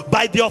you,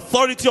 by the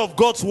authority of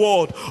God's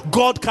word,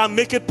 God can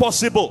make it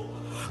possible.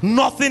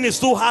 Nothing is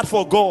too hard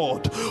for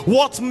God.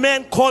 What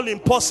men call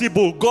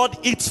impossible, God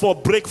eats for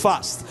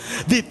breakfast.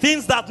 The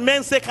things that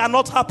men say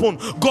cannot happen,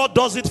 God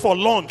does it for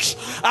lunch.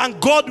 And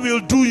God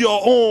will do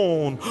your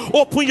own.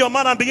 Open your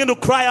mouth and begin to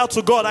cry out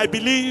to God. I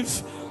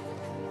believe.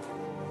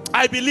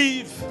 I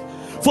believe.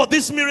 For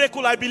this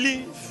miracle, I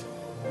believe.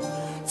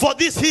 For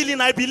this healing,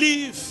 I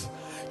believe.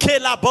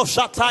 I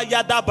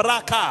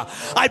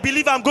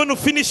believe I'm going to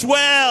finish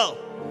well.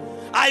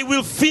 I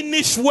will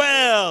finish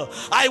well.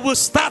 I will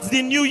start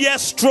the new year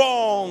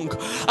strong.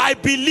 I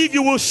believe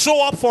you will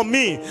show up for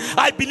me.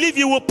 I believe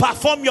you will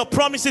perform your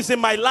promises in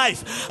my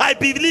life. I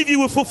believe you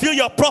will fulfill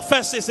your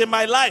prophecies in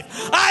my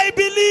life. I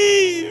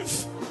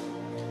believe.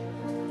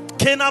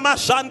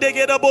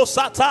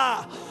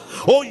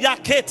 Oh,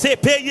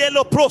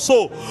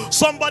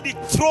 somebody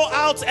throw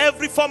out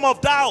every form of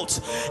doubt.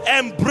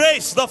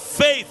 Embrace the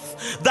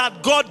faith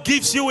that God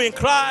gives you in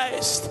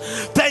Christ.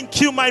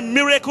 Thank you. My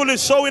miracle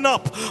is showing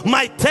up.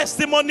 My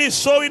testimony is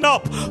showing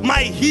up.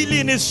 My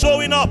healing is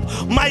showing up.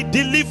 My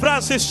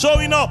deliverance is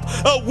showing up.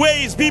 A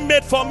way is being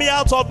made for me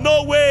out of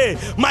no way.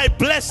 My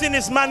blessing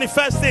is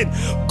manifesting.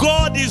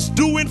 God is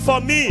doing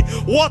for me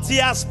what he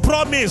has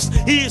promised.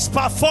 He is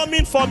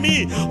performing for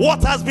me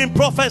what has been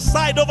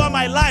prophesied over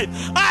my life.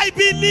 I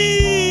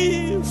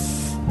believe.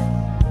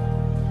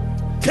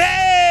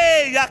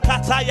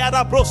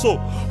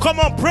 Come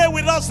on, pray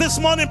with us this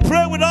morning.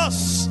 Pray with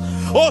us.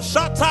 Oh,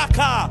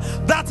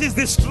 Shataka. That is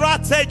the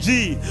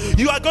strategy.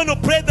 You are going to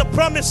pray the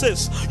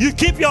promises. You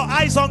keep your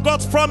eyes on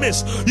God's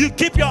promise. You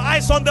keep your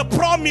eyes on the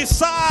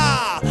promise.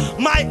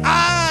 My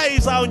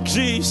eyes are on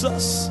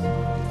Jesus.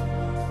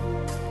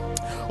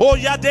 Oh,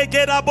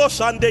 Yadegeda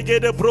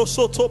Boshandegede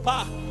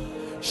Brosotopa.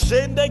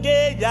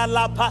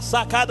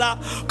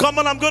 Come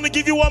on, I'm going to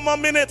give you 1 more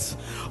minute.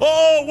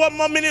 Oh, 1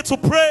 more minute to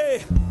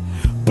pray.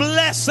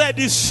 Blessed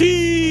is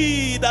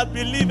she that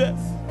believeth.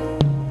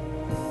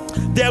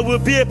 There will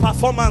be a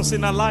performance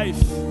in her life.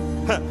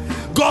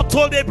 God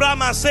told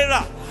Abraham and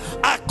Sarah,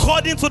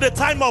 according to the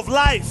time of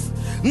life,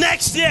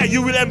 next year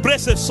you will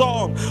embrace a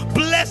son.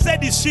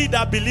 Blessed is she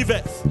that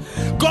believeth.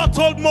 God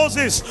told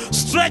Moses,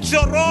 stretch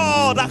your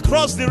rod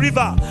across the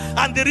river,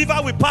 and the river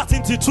will part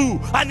into two.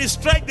 And he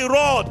stretched the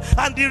rod,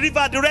 and the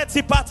river, the Red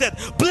Sea, parted.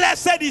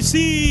 Blessed is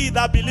he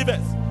that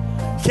believeth.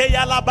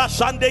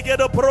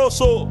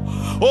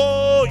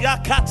 Oh,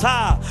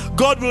 Yakata.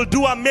 God will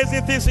do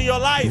amazing things in your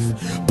life.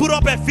 Put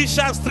up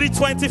Ephesians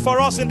 3:20 for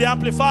us in the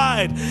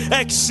Amplified.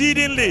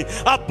 Exceedingly,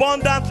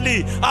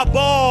 abundantly,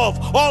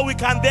 above all we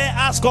can dare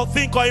ask or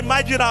think or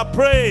imagine or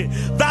pray.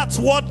 That's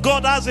what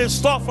God has in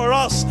store for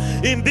us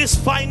in this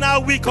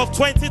final week of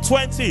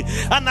 2020.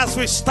 And as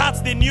we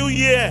start the new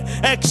year,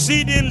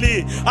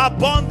 exceedingly,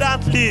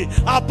 abundantly,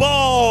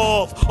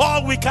 above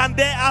all we can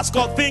dare ask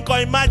or think or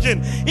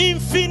imagine,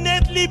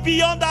 infinitely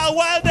beyond our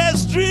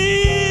wildest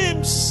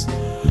dreams.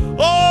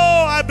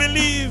 Oh, I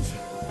believe.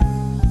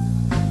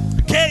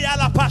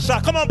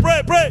 Come on,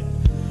 pray.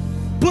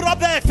 Put up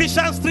the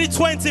Ephesians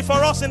 3:20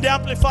 for us in the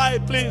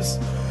Amplified, please.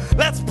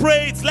 Let's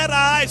pray it. Let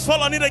our eyes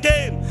fall on it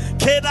again.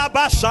 Keda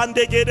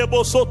bashande gede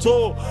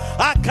bosoto.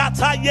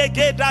 Akata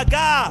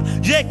yegedaga.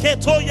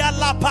 Yeketo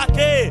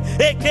yalapake.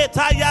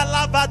 Eketa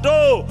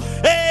yalavado.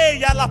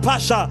 Hey,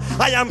 yalapasha.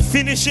 I am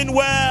finishing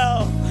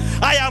well.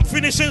 I am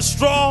finishing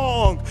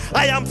strong.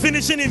 I am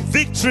finishing in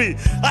victory.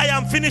 I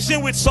am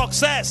finishing with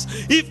success.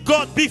 If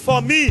God be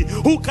for me,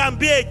 who can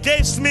be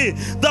against me?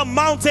 The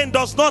mountain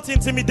does not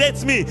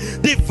intimidate me.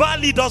 The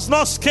valley does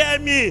not scare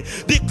me.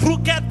 The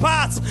crooked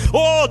path,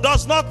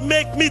 does not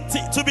make me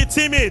to be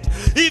timid.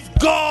 If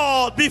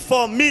God be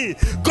for me,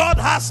 God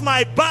has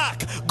my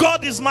back.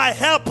 God is my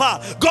helper.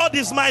 God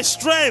is my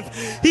strength.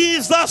 He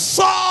is the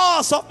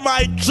source of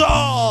my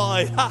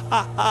joy.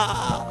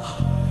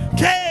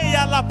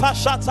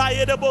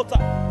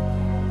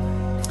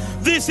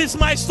 This is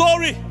my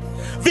story.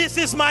 This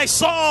is my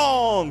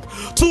song.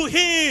 To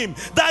him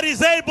that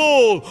is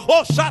able,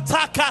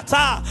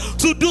 Shatakata,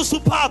 to do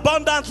super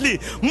abundantly,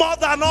 more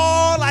than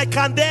all I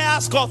can dare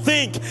ask or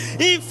think,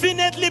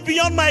 infinitely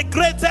beyond my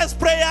greatest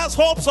prayers,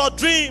 hopes, or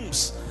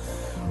dreams.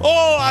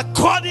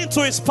 According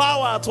to his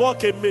power at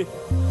work in me.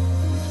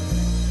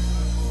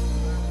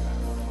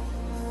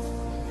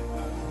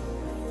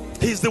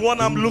 He's the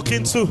one I'm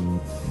looking to.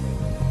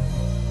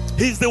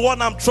 He's the one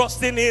I'm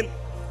trusting in.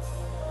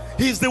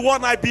 He's the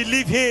one I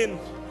believe in.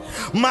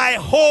 My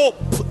hope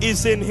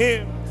is in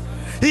him.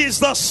 He is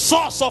the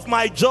source of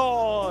my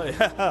joy.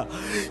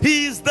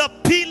 He is the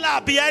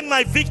pillar behind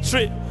my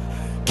victory.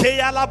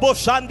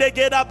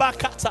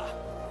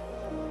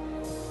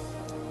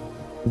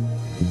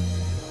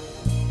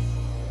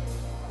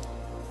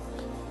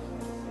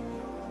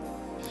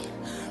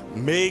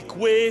 Make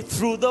way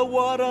through the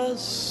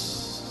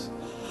waters.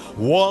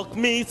 Walk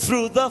me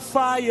through the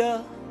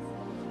fire.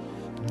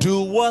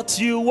 Do what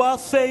you are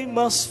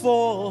famous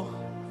for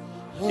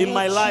in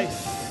my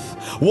life.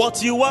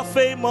 What you are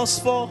famous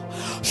for.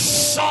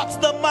 Shut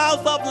the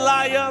mouth of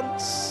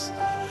lions.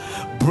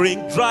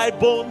 Bring dry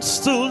bones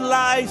to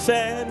life.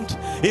 And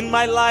in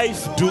my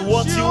life, do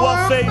what you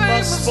are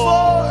famous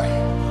for.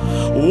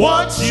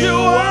 What you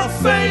are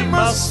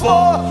famous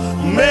for.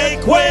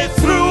 Make way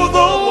through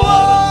the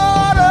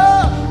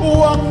water.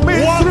 Walk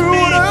me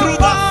through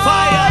the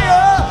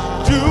fire.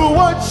 Do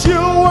what you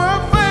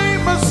are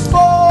famous for.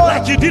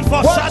 Like you did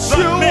for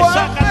Shadrach,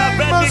 Meshach,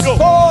 and Abednego.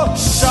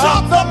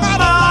 Shut the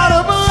mouth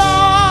of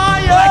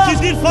lions. Like you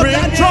did for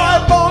Daniel. Dry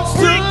bones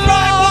to life.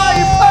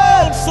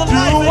 Do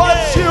what you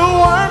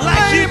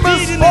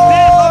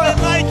are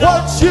famous for.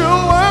 What you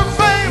are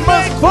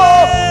famous for.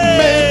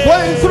 Make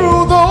way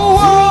through the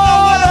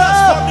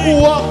water.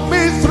 Walk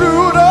me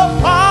through the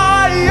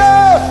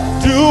fire.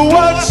 Do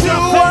what you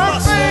are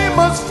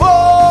famous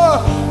for.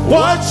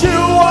 What you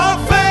are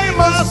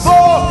famous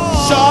for.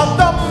 Shut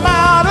the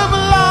mouth of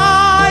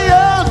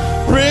lions.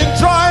 Bring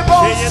dry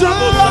bones to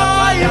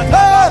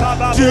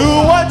life. Do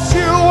what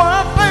you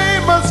are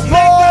famous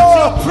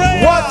for.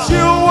 What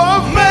you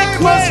are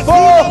famous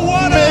for.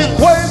 Make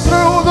way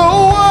through the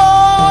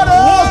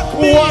water.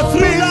 Walk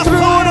me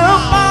through the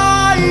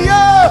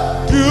fire.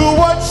 Do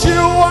what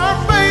you are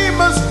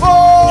famous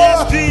for.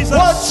 What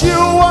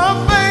you are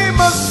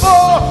famous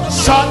for.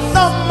 Shut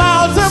the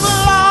mouths of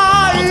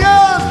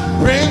lions.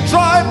 Bring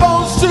dry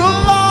bones to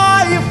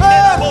life.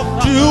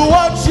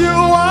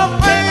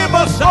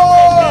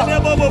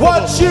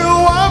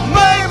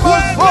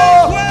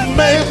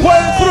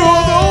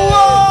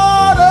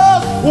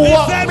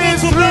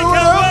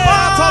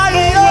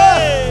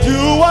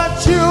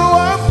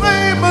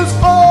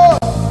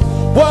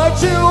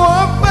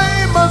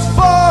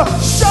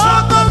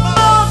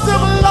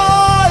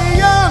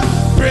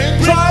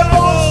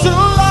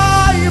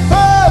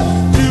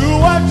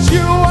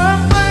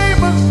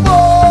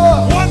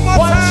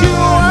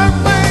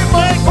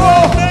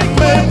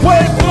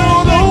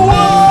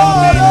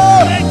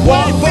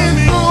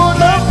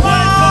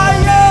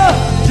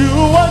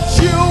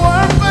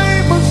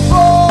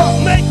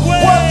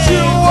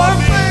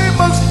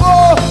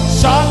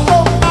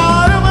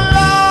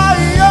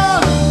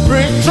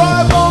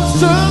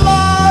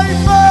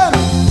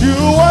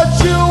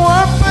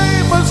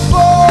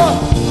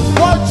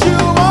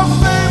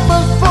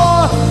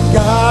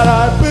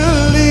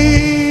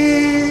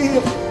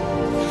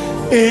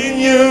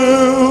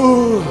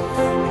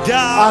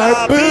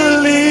 I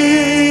believe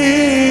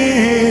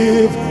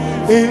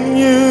in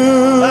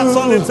you. That's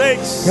all it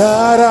takes.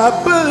 God,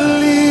 I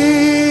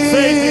believe.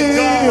 Faith in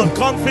God,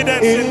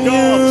 confidence in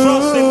God,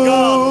 trust in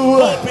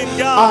God, hope in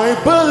God. I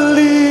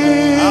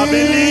believe. I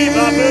believe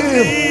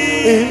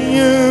in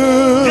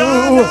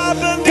you.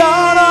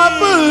 God, I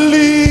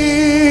believe.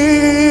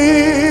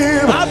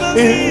 I believe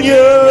in you.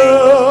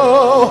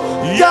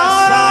 Yes,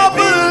 God, I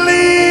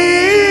believe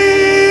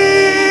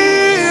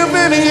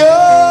in you.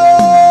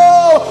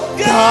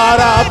 God,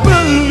 I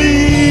believe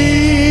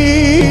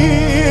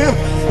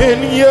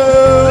in you.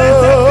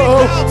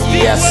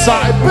 Yes,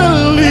 I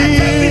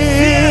believe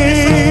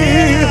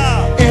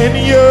in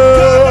you.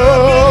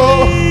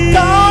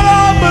 God, I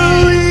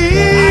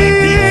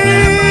believe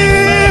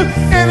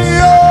in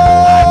you.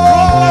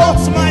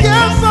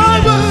 Yes, I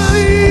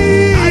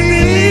believe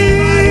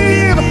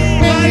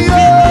in you.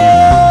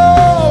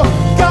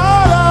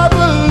 God, I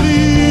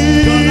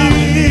believe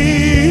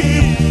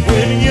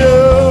in you.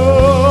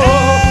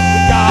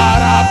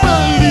 God, I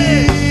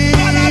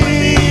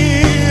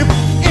believe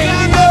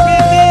in you.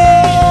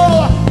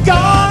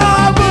 God, I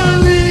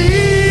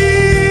believe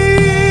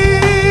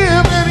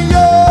in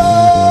you.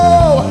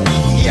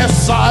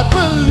 Yes, I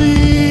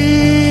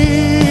believe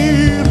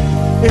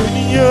in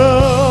you.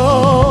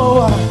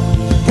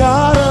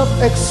 God of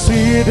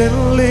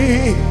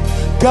exceedingly,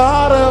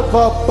 God of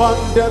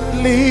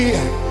abundantly,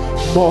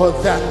 more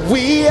than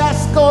we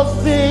ask or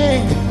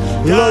think.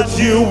 Lord,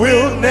 you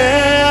will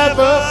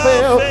never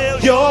fail.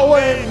 Your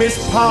aim is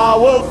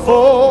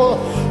powerful.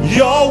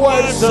 Your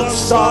word's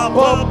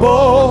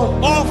unstoppable.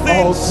 All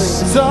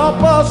things are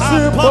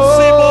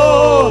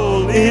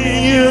possible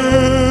in you.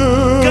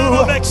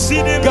 God of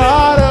exceedingly,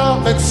 God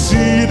of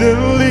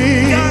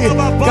exceedingly,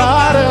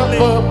 God of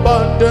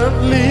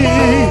abundantly,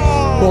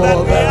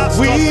 more than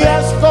we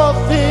ask or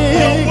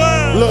think.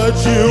 Lord,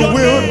 you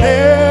will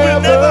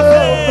never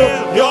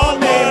fail. Your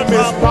name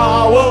is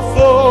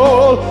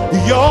powerful.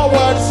 Your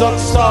word's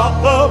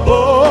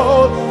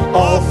unstoppable.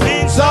 All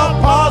things are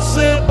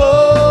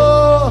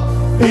possible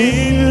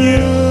in you.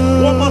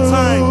 one more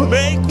time.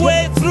 Make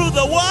way through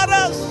the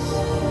waters.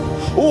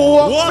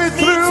 Walk me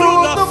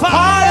through the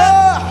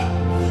fire.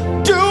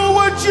 Do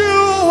what you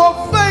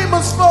are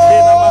famous for.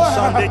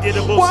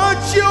 What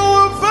you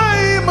are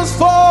famous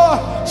for.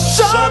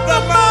 Shut the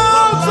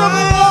mouths of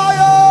the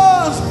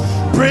lions.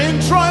 Bring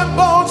dry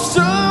bones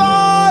to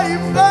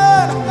life.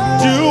 And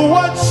do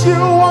what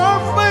you are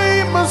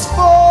famous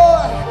for.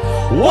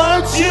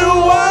 What you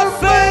are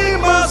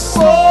famous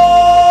for.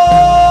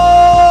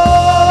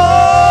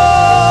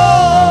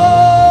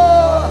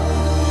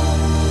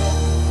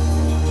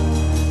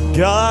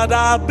 God,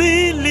 I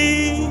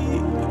believe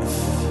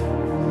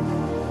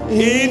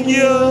in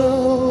you.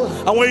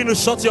 I want you to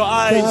shut your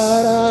eyes.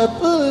 God, I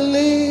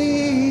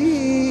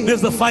believe. This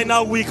is the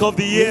final week of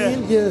the year.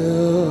 in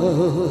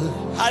you.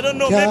 I don't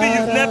know, maybe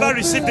you've never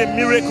received a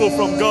miracle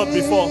from God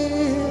before.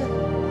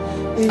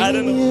 I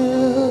don't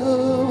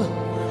know.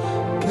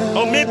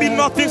 Or maybe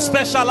nothing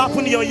special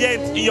happened in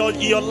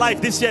your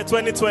life this year,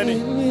 2020.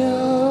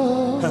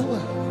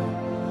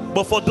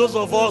 But for those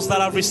of us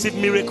that have received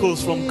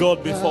miracles from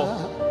God before,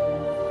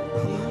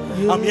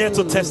 I'm here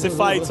to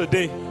testify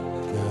today.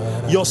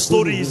 Your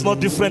story is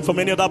not different from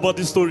any other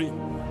body's story.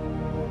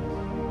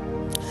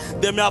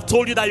 They may have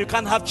told you that you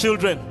can't have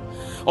children,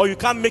 or you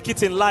can't make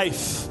it in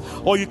life,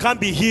 or you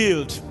can't be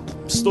healed.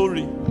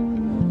 Story.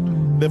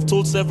 They've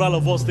told several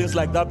of us things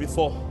like that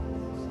before.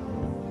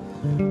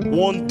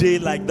 One day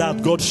like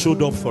that, God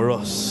showed up for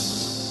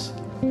us.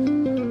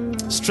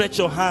 Stretch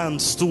your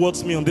hands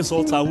towards me on this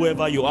altar,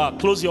 wherever you are.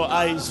 Close your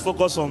eyes,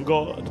 focus on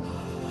God.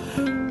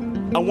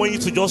 I want you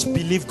to just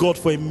believe God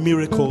for a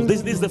miracle.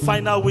 This is the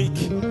final week.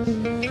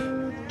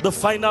 The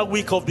final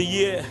week of the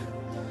year.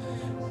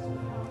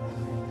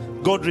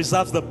 God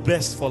reserves the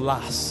best for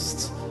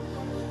last.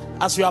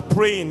 As you are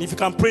praying, if you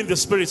can pray in the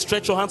spirit,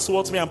 stretch your hands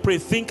towards me and pray.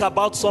 Think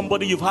about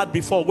somebody you've had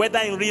before, whether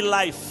in real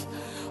life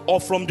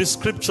or from the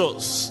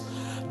scriptures,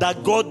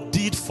 that God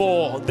did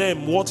for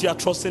them what you are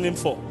trusting Him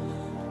for.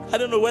 I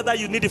don't know whether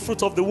you need the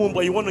fruit of the womb,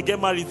 but you want to get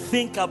married.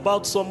 Think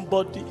about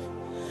somebody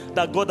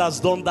that God has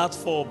done that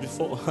for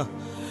before.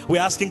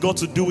 We're asking God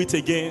to do it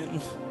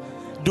again.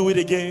 Do it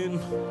again.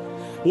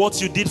 What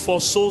you did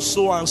for so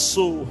and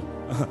so.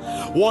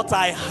 What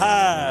I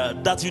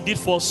heard that you did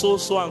for so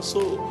and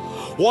so.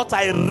 What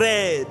I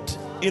read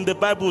in the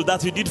Bible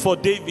that you did for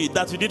David,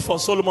 that you did for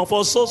Solomon,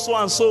 for so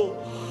and so.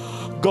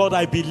 God,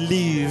 I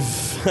believe.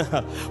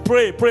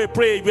 Pray.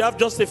 We have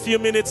just a few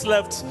minutes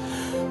left.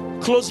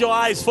 Close your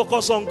eyes,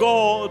 focus on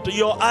God,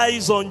 your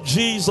eyes on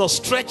Jesus.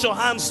 Stretch your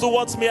hands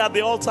towards me at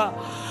the altar.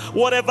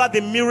 Whatever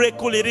the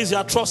miracle it is you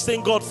are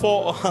trusting God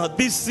for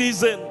this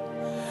season,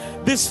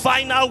 this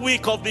final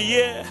week of the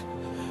year.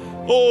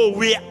 Oh,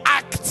 we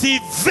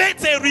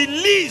activate a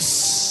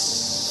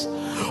release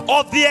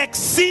of the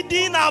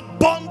exceeding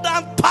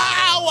abundant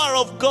power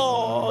of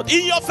God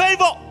in your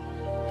favor,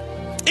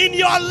 in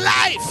your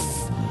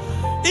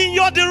life, in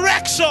your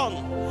direction,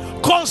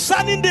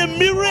 concerning the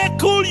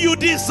miracle you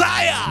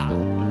desire.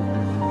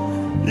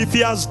 If he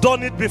has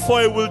done it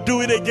before, he will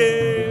do it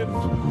again.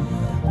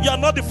 You are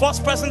not the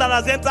first person that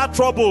has entered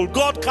trouble.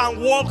 God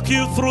can walk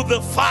you through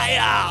the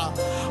fire.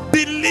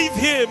 Believe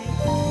him.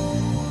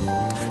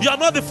 You are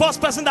not the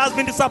first person that has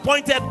been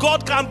disappointed.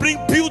 God can bring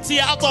beauty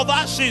out of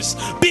ashes.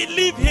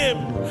 Believe him.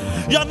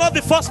 You are not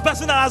the first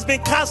person that has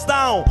been cast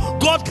down.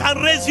 God can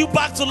raise you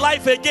back to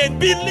life again.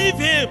 Believe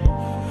him.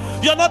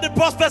 You are not the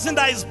first person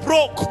that is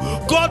broke.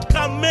 God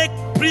can make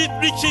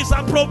riches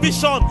and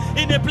provision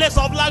in a place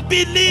of lack.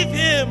 Believe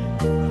him.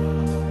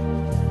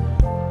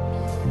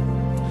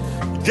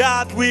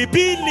 God, we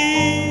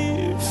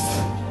believe.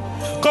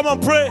 Come on,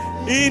 pray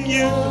in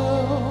you.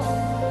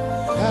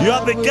 You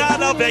are the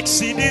God of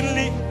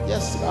exceedingly.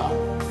 Yes, God.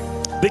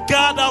 The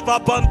God of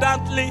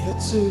abundantly.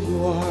 That's who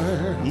you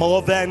are.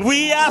 More than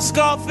we ask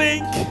or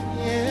think.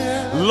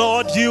 Yeah.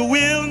 Lord, you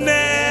will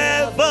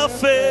never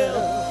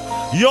fail.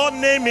 Your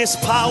name is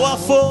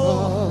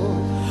powerful.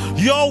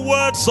 Your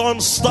word's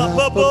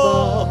unstoppable.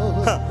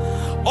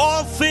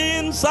 All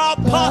things are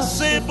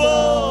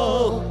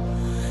possible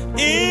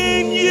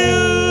in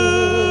you.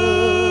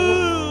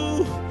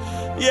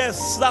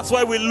 Yes, that's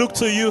why we look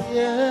to you.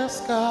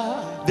 Yes,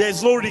 God.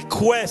 There's no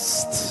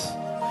request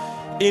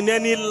in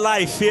any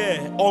life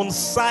here, on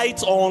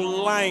site or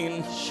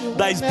online,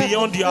 that is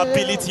beyond your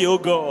ability, oh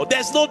God.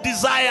 There's no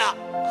desire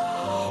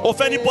of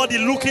anybody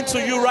looking to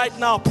you right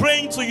now,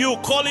 praying to you,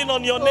 calling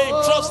on your name,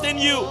 trusting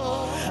you,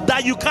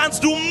 that you can't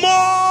do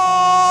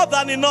more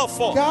than enough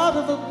for. God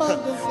of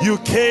abundance. You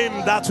came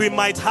that we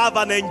might have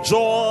and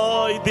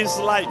enjoy this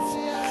life,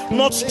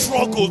 not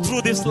struggle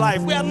through this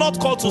life. We are not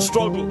called to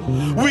struggle.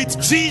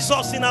 With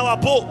Jesus in our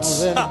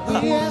boats,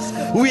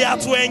 we are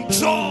to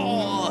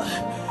enjoy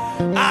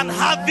and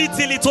have it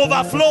till it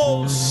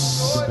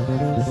overflows.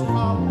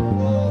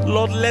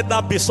 Lord, let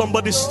that be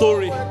somebody's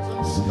story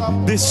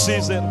this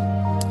season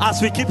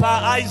as we keep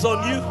our eyes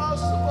on you,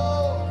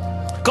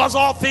 because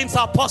all things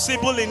are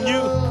possible in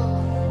you.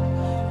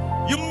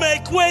 You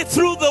make way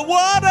through the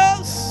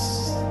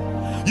waters.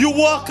 You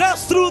walk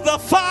us through the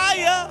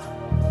fire.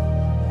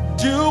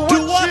 Do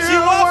what you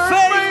are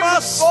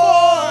famous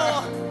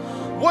for.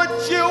 What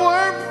you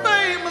were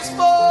famous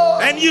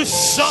for. And you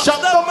shut the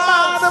them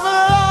mouth of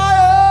out.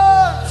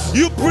 lions.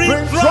 You bring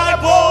dry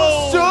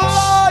bones. to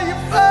life.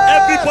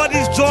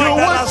 Everybody's joy Do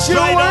that what has you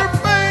dried were up.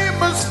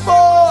 famous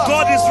for.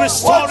 God is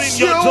restoring What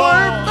your you joy.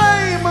 were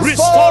famous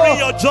Restoring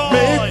for. your joy.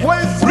 Make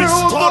way through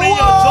Restoring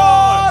the your joy.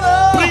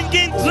 water.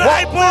 Bringing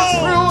dry Walk me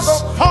through bones the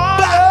fire.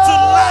 back to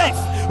life.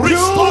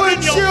 Restoring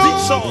Do your what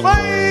vision. you were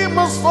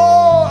famous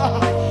for.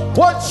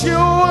 What you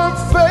were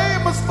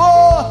famous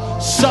for.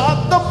 Shut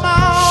the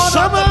mouth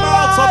Shut of the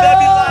mouths of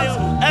every lion.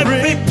 Every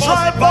Bring person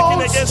dry backing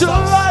bones against to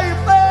us.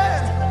 life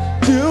and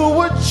do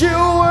what you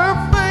were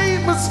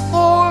famous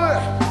for.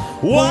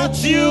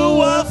 What you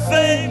were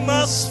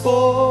famous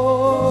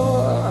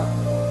for.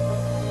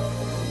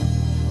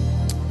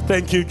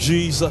 Thank you,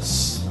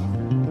 Jesus.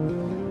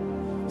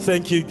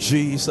 Thank you,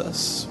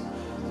 Jesus.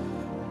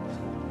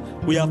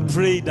 We have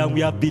prayed and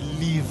we have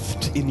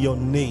believed in your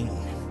name.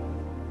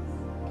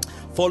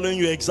 Following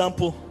your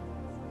example,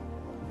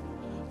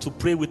 to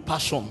pray with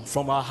passion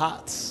from our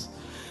hearts.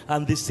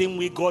 And the same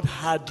way God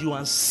had you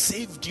and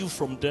saved you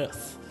from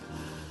death,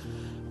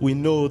 we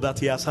know that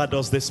he has had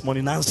us this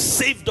morning and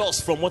saved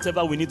us from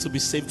whatever we need to be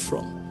saved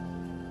from.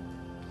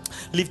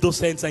 Lift those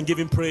hands and give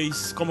him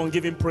praise. Come on,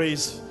 give him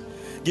praise.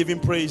 Give him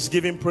praise,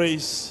 give him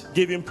praise,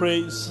 give him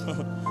praise.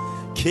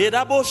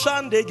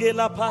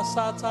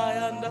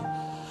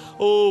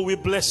 Oh, we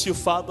bless you,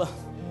 Father.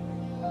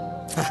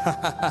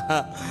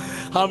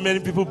 How many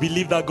people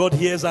believe that God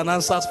hears and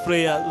answers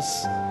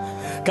prayers?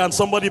 Can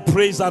somebody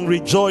praise and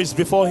rejoice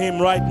before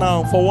him right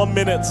now for 1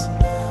 minute?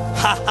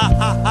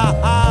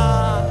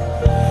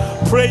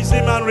 Praise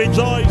him and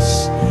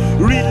rejoice.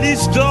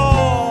 Release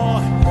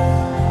joy.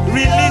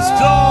 Release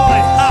joy.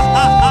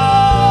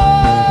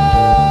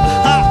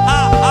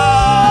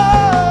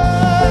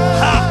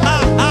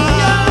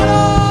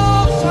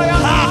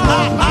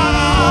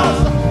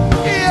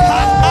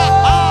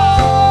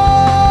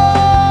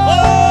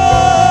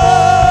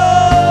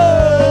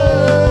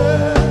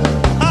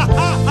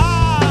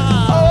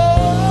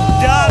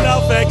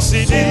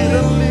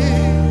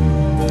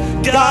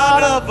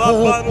 God of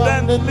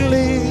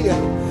abundantly,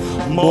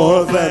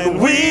 more than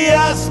we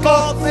ask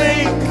or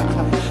think.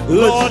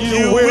 Lord,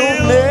 you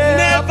will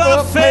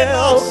never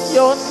fail us.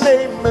 Your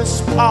name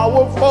is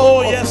powerful.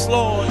 Oh yes,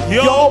 Lord.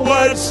 Your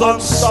word's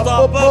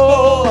unstoppable.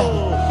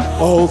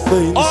 All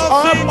things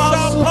are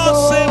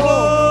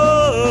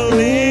possible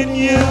in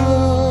you.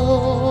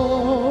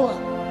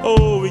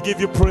 Oh, we give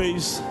you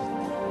praise.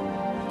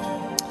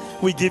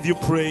 We give you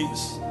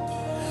praise.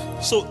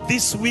 So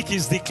this week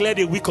is declared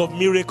a week of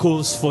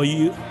miracles for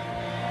you.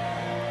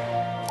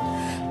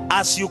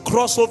 As you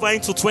cross over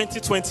into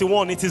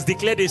 2021, it is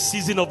declared a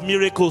season of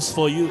miracles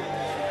for you.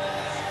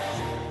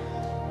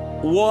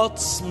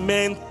 What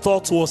men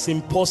thought was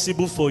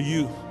impossible for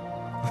you,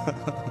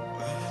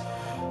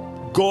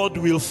 God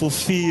will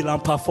fulfill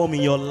and perform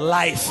in your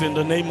life in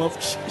the name of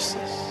Jesus.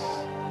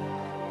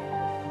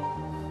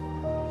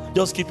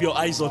 Just keep your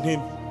eyes on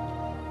him.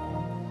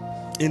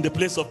 In the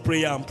place of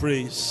prayer and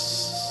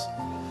praise,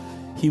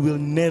 he will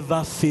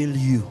never fail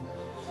you,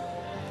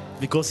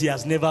 because he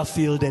has never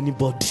failed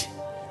anybody.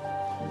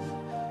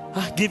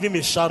 Give him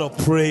a shout of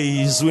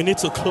praise. We need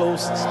to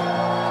close.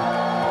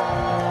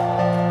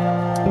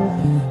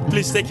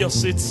 Please take your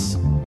seats.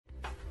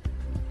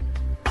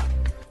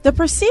 The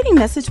preceding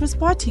message was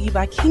brought to you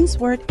by King's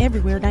Word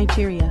Everywhere,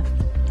 Nigeria.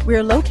 We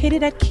are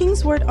located at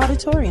King's Word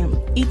Auditorium,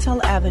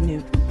 Etel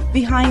Avenue,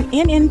 behind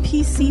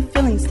NNPC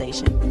Filling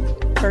Station,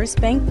 First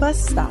Bank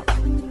Bus Stop,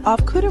 off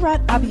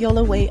Kudirat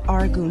Abiola Way,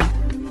 Oregun,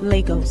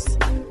 Lagos.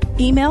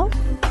 Email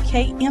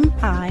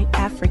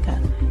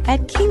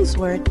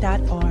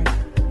kmiafrica@kingsword.org.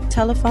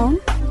 Telephone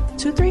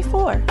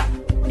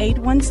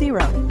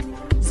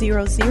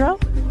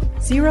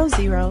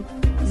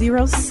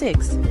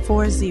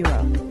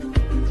 234-810-00000640.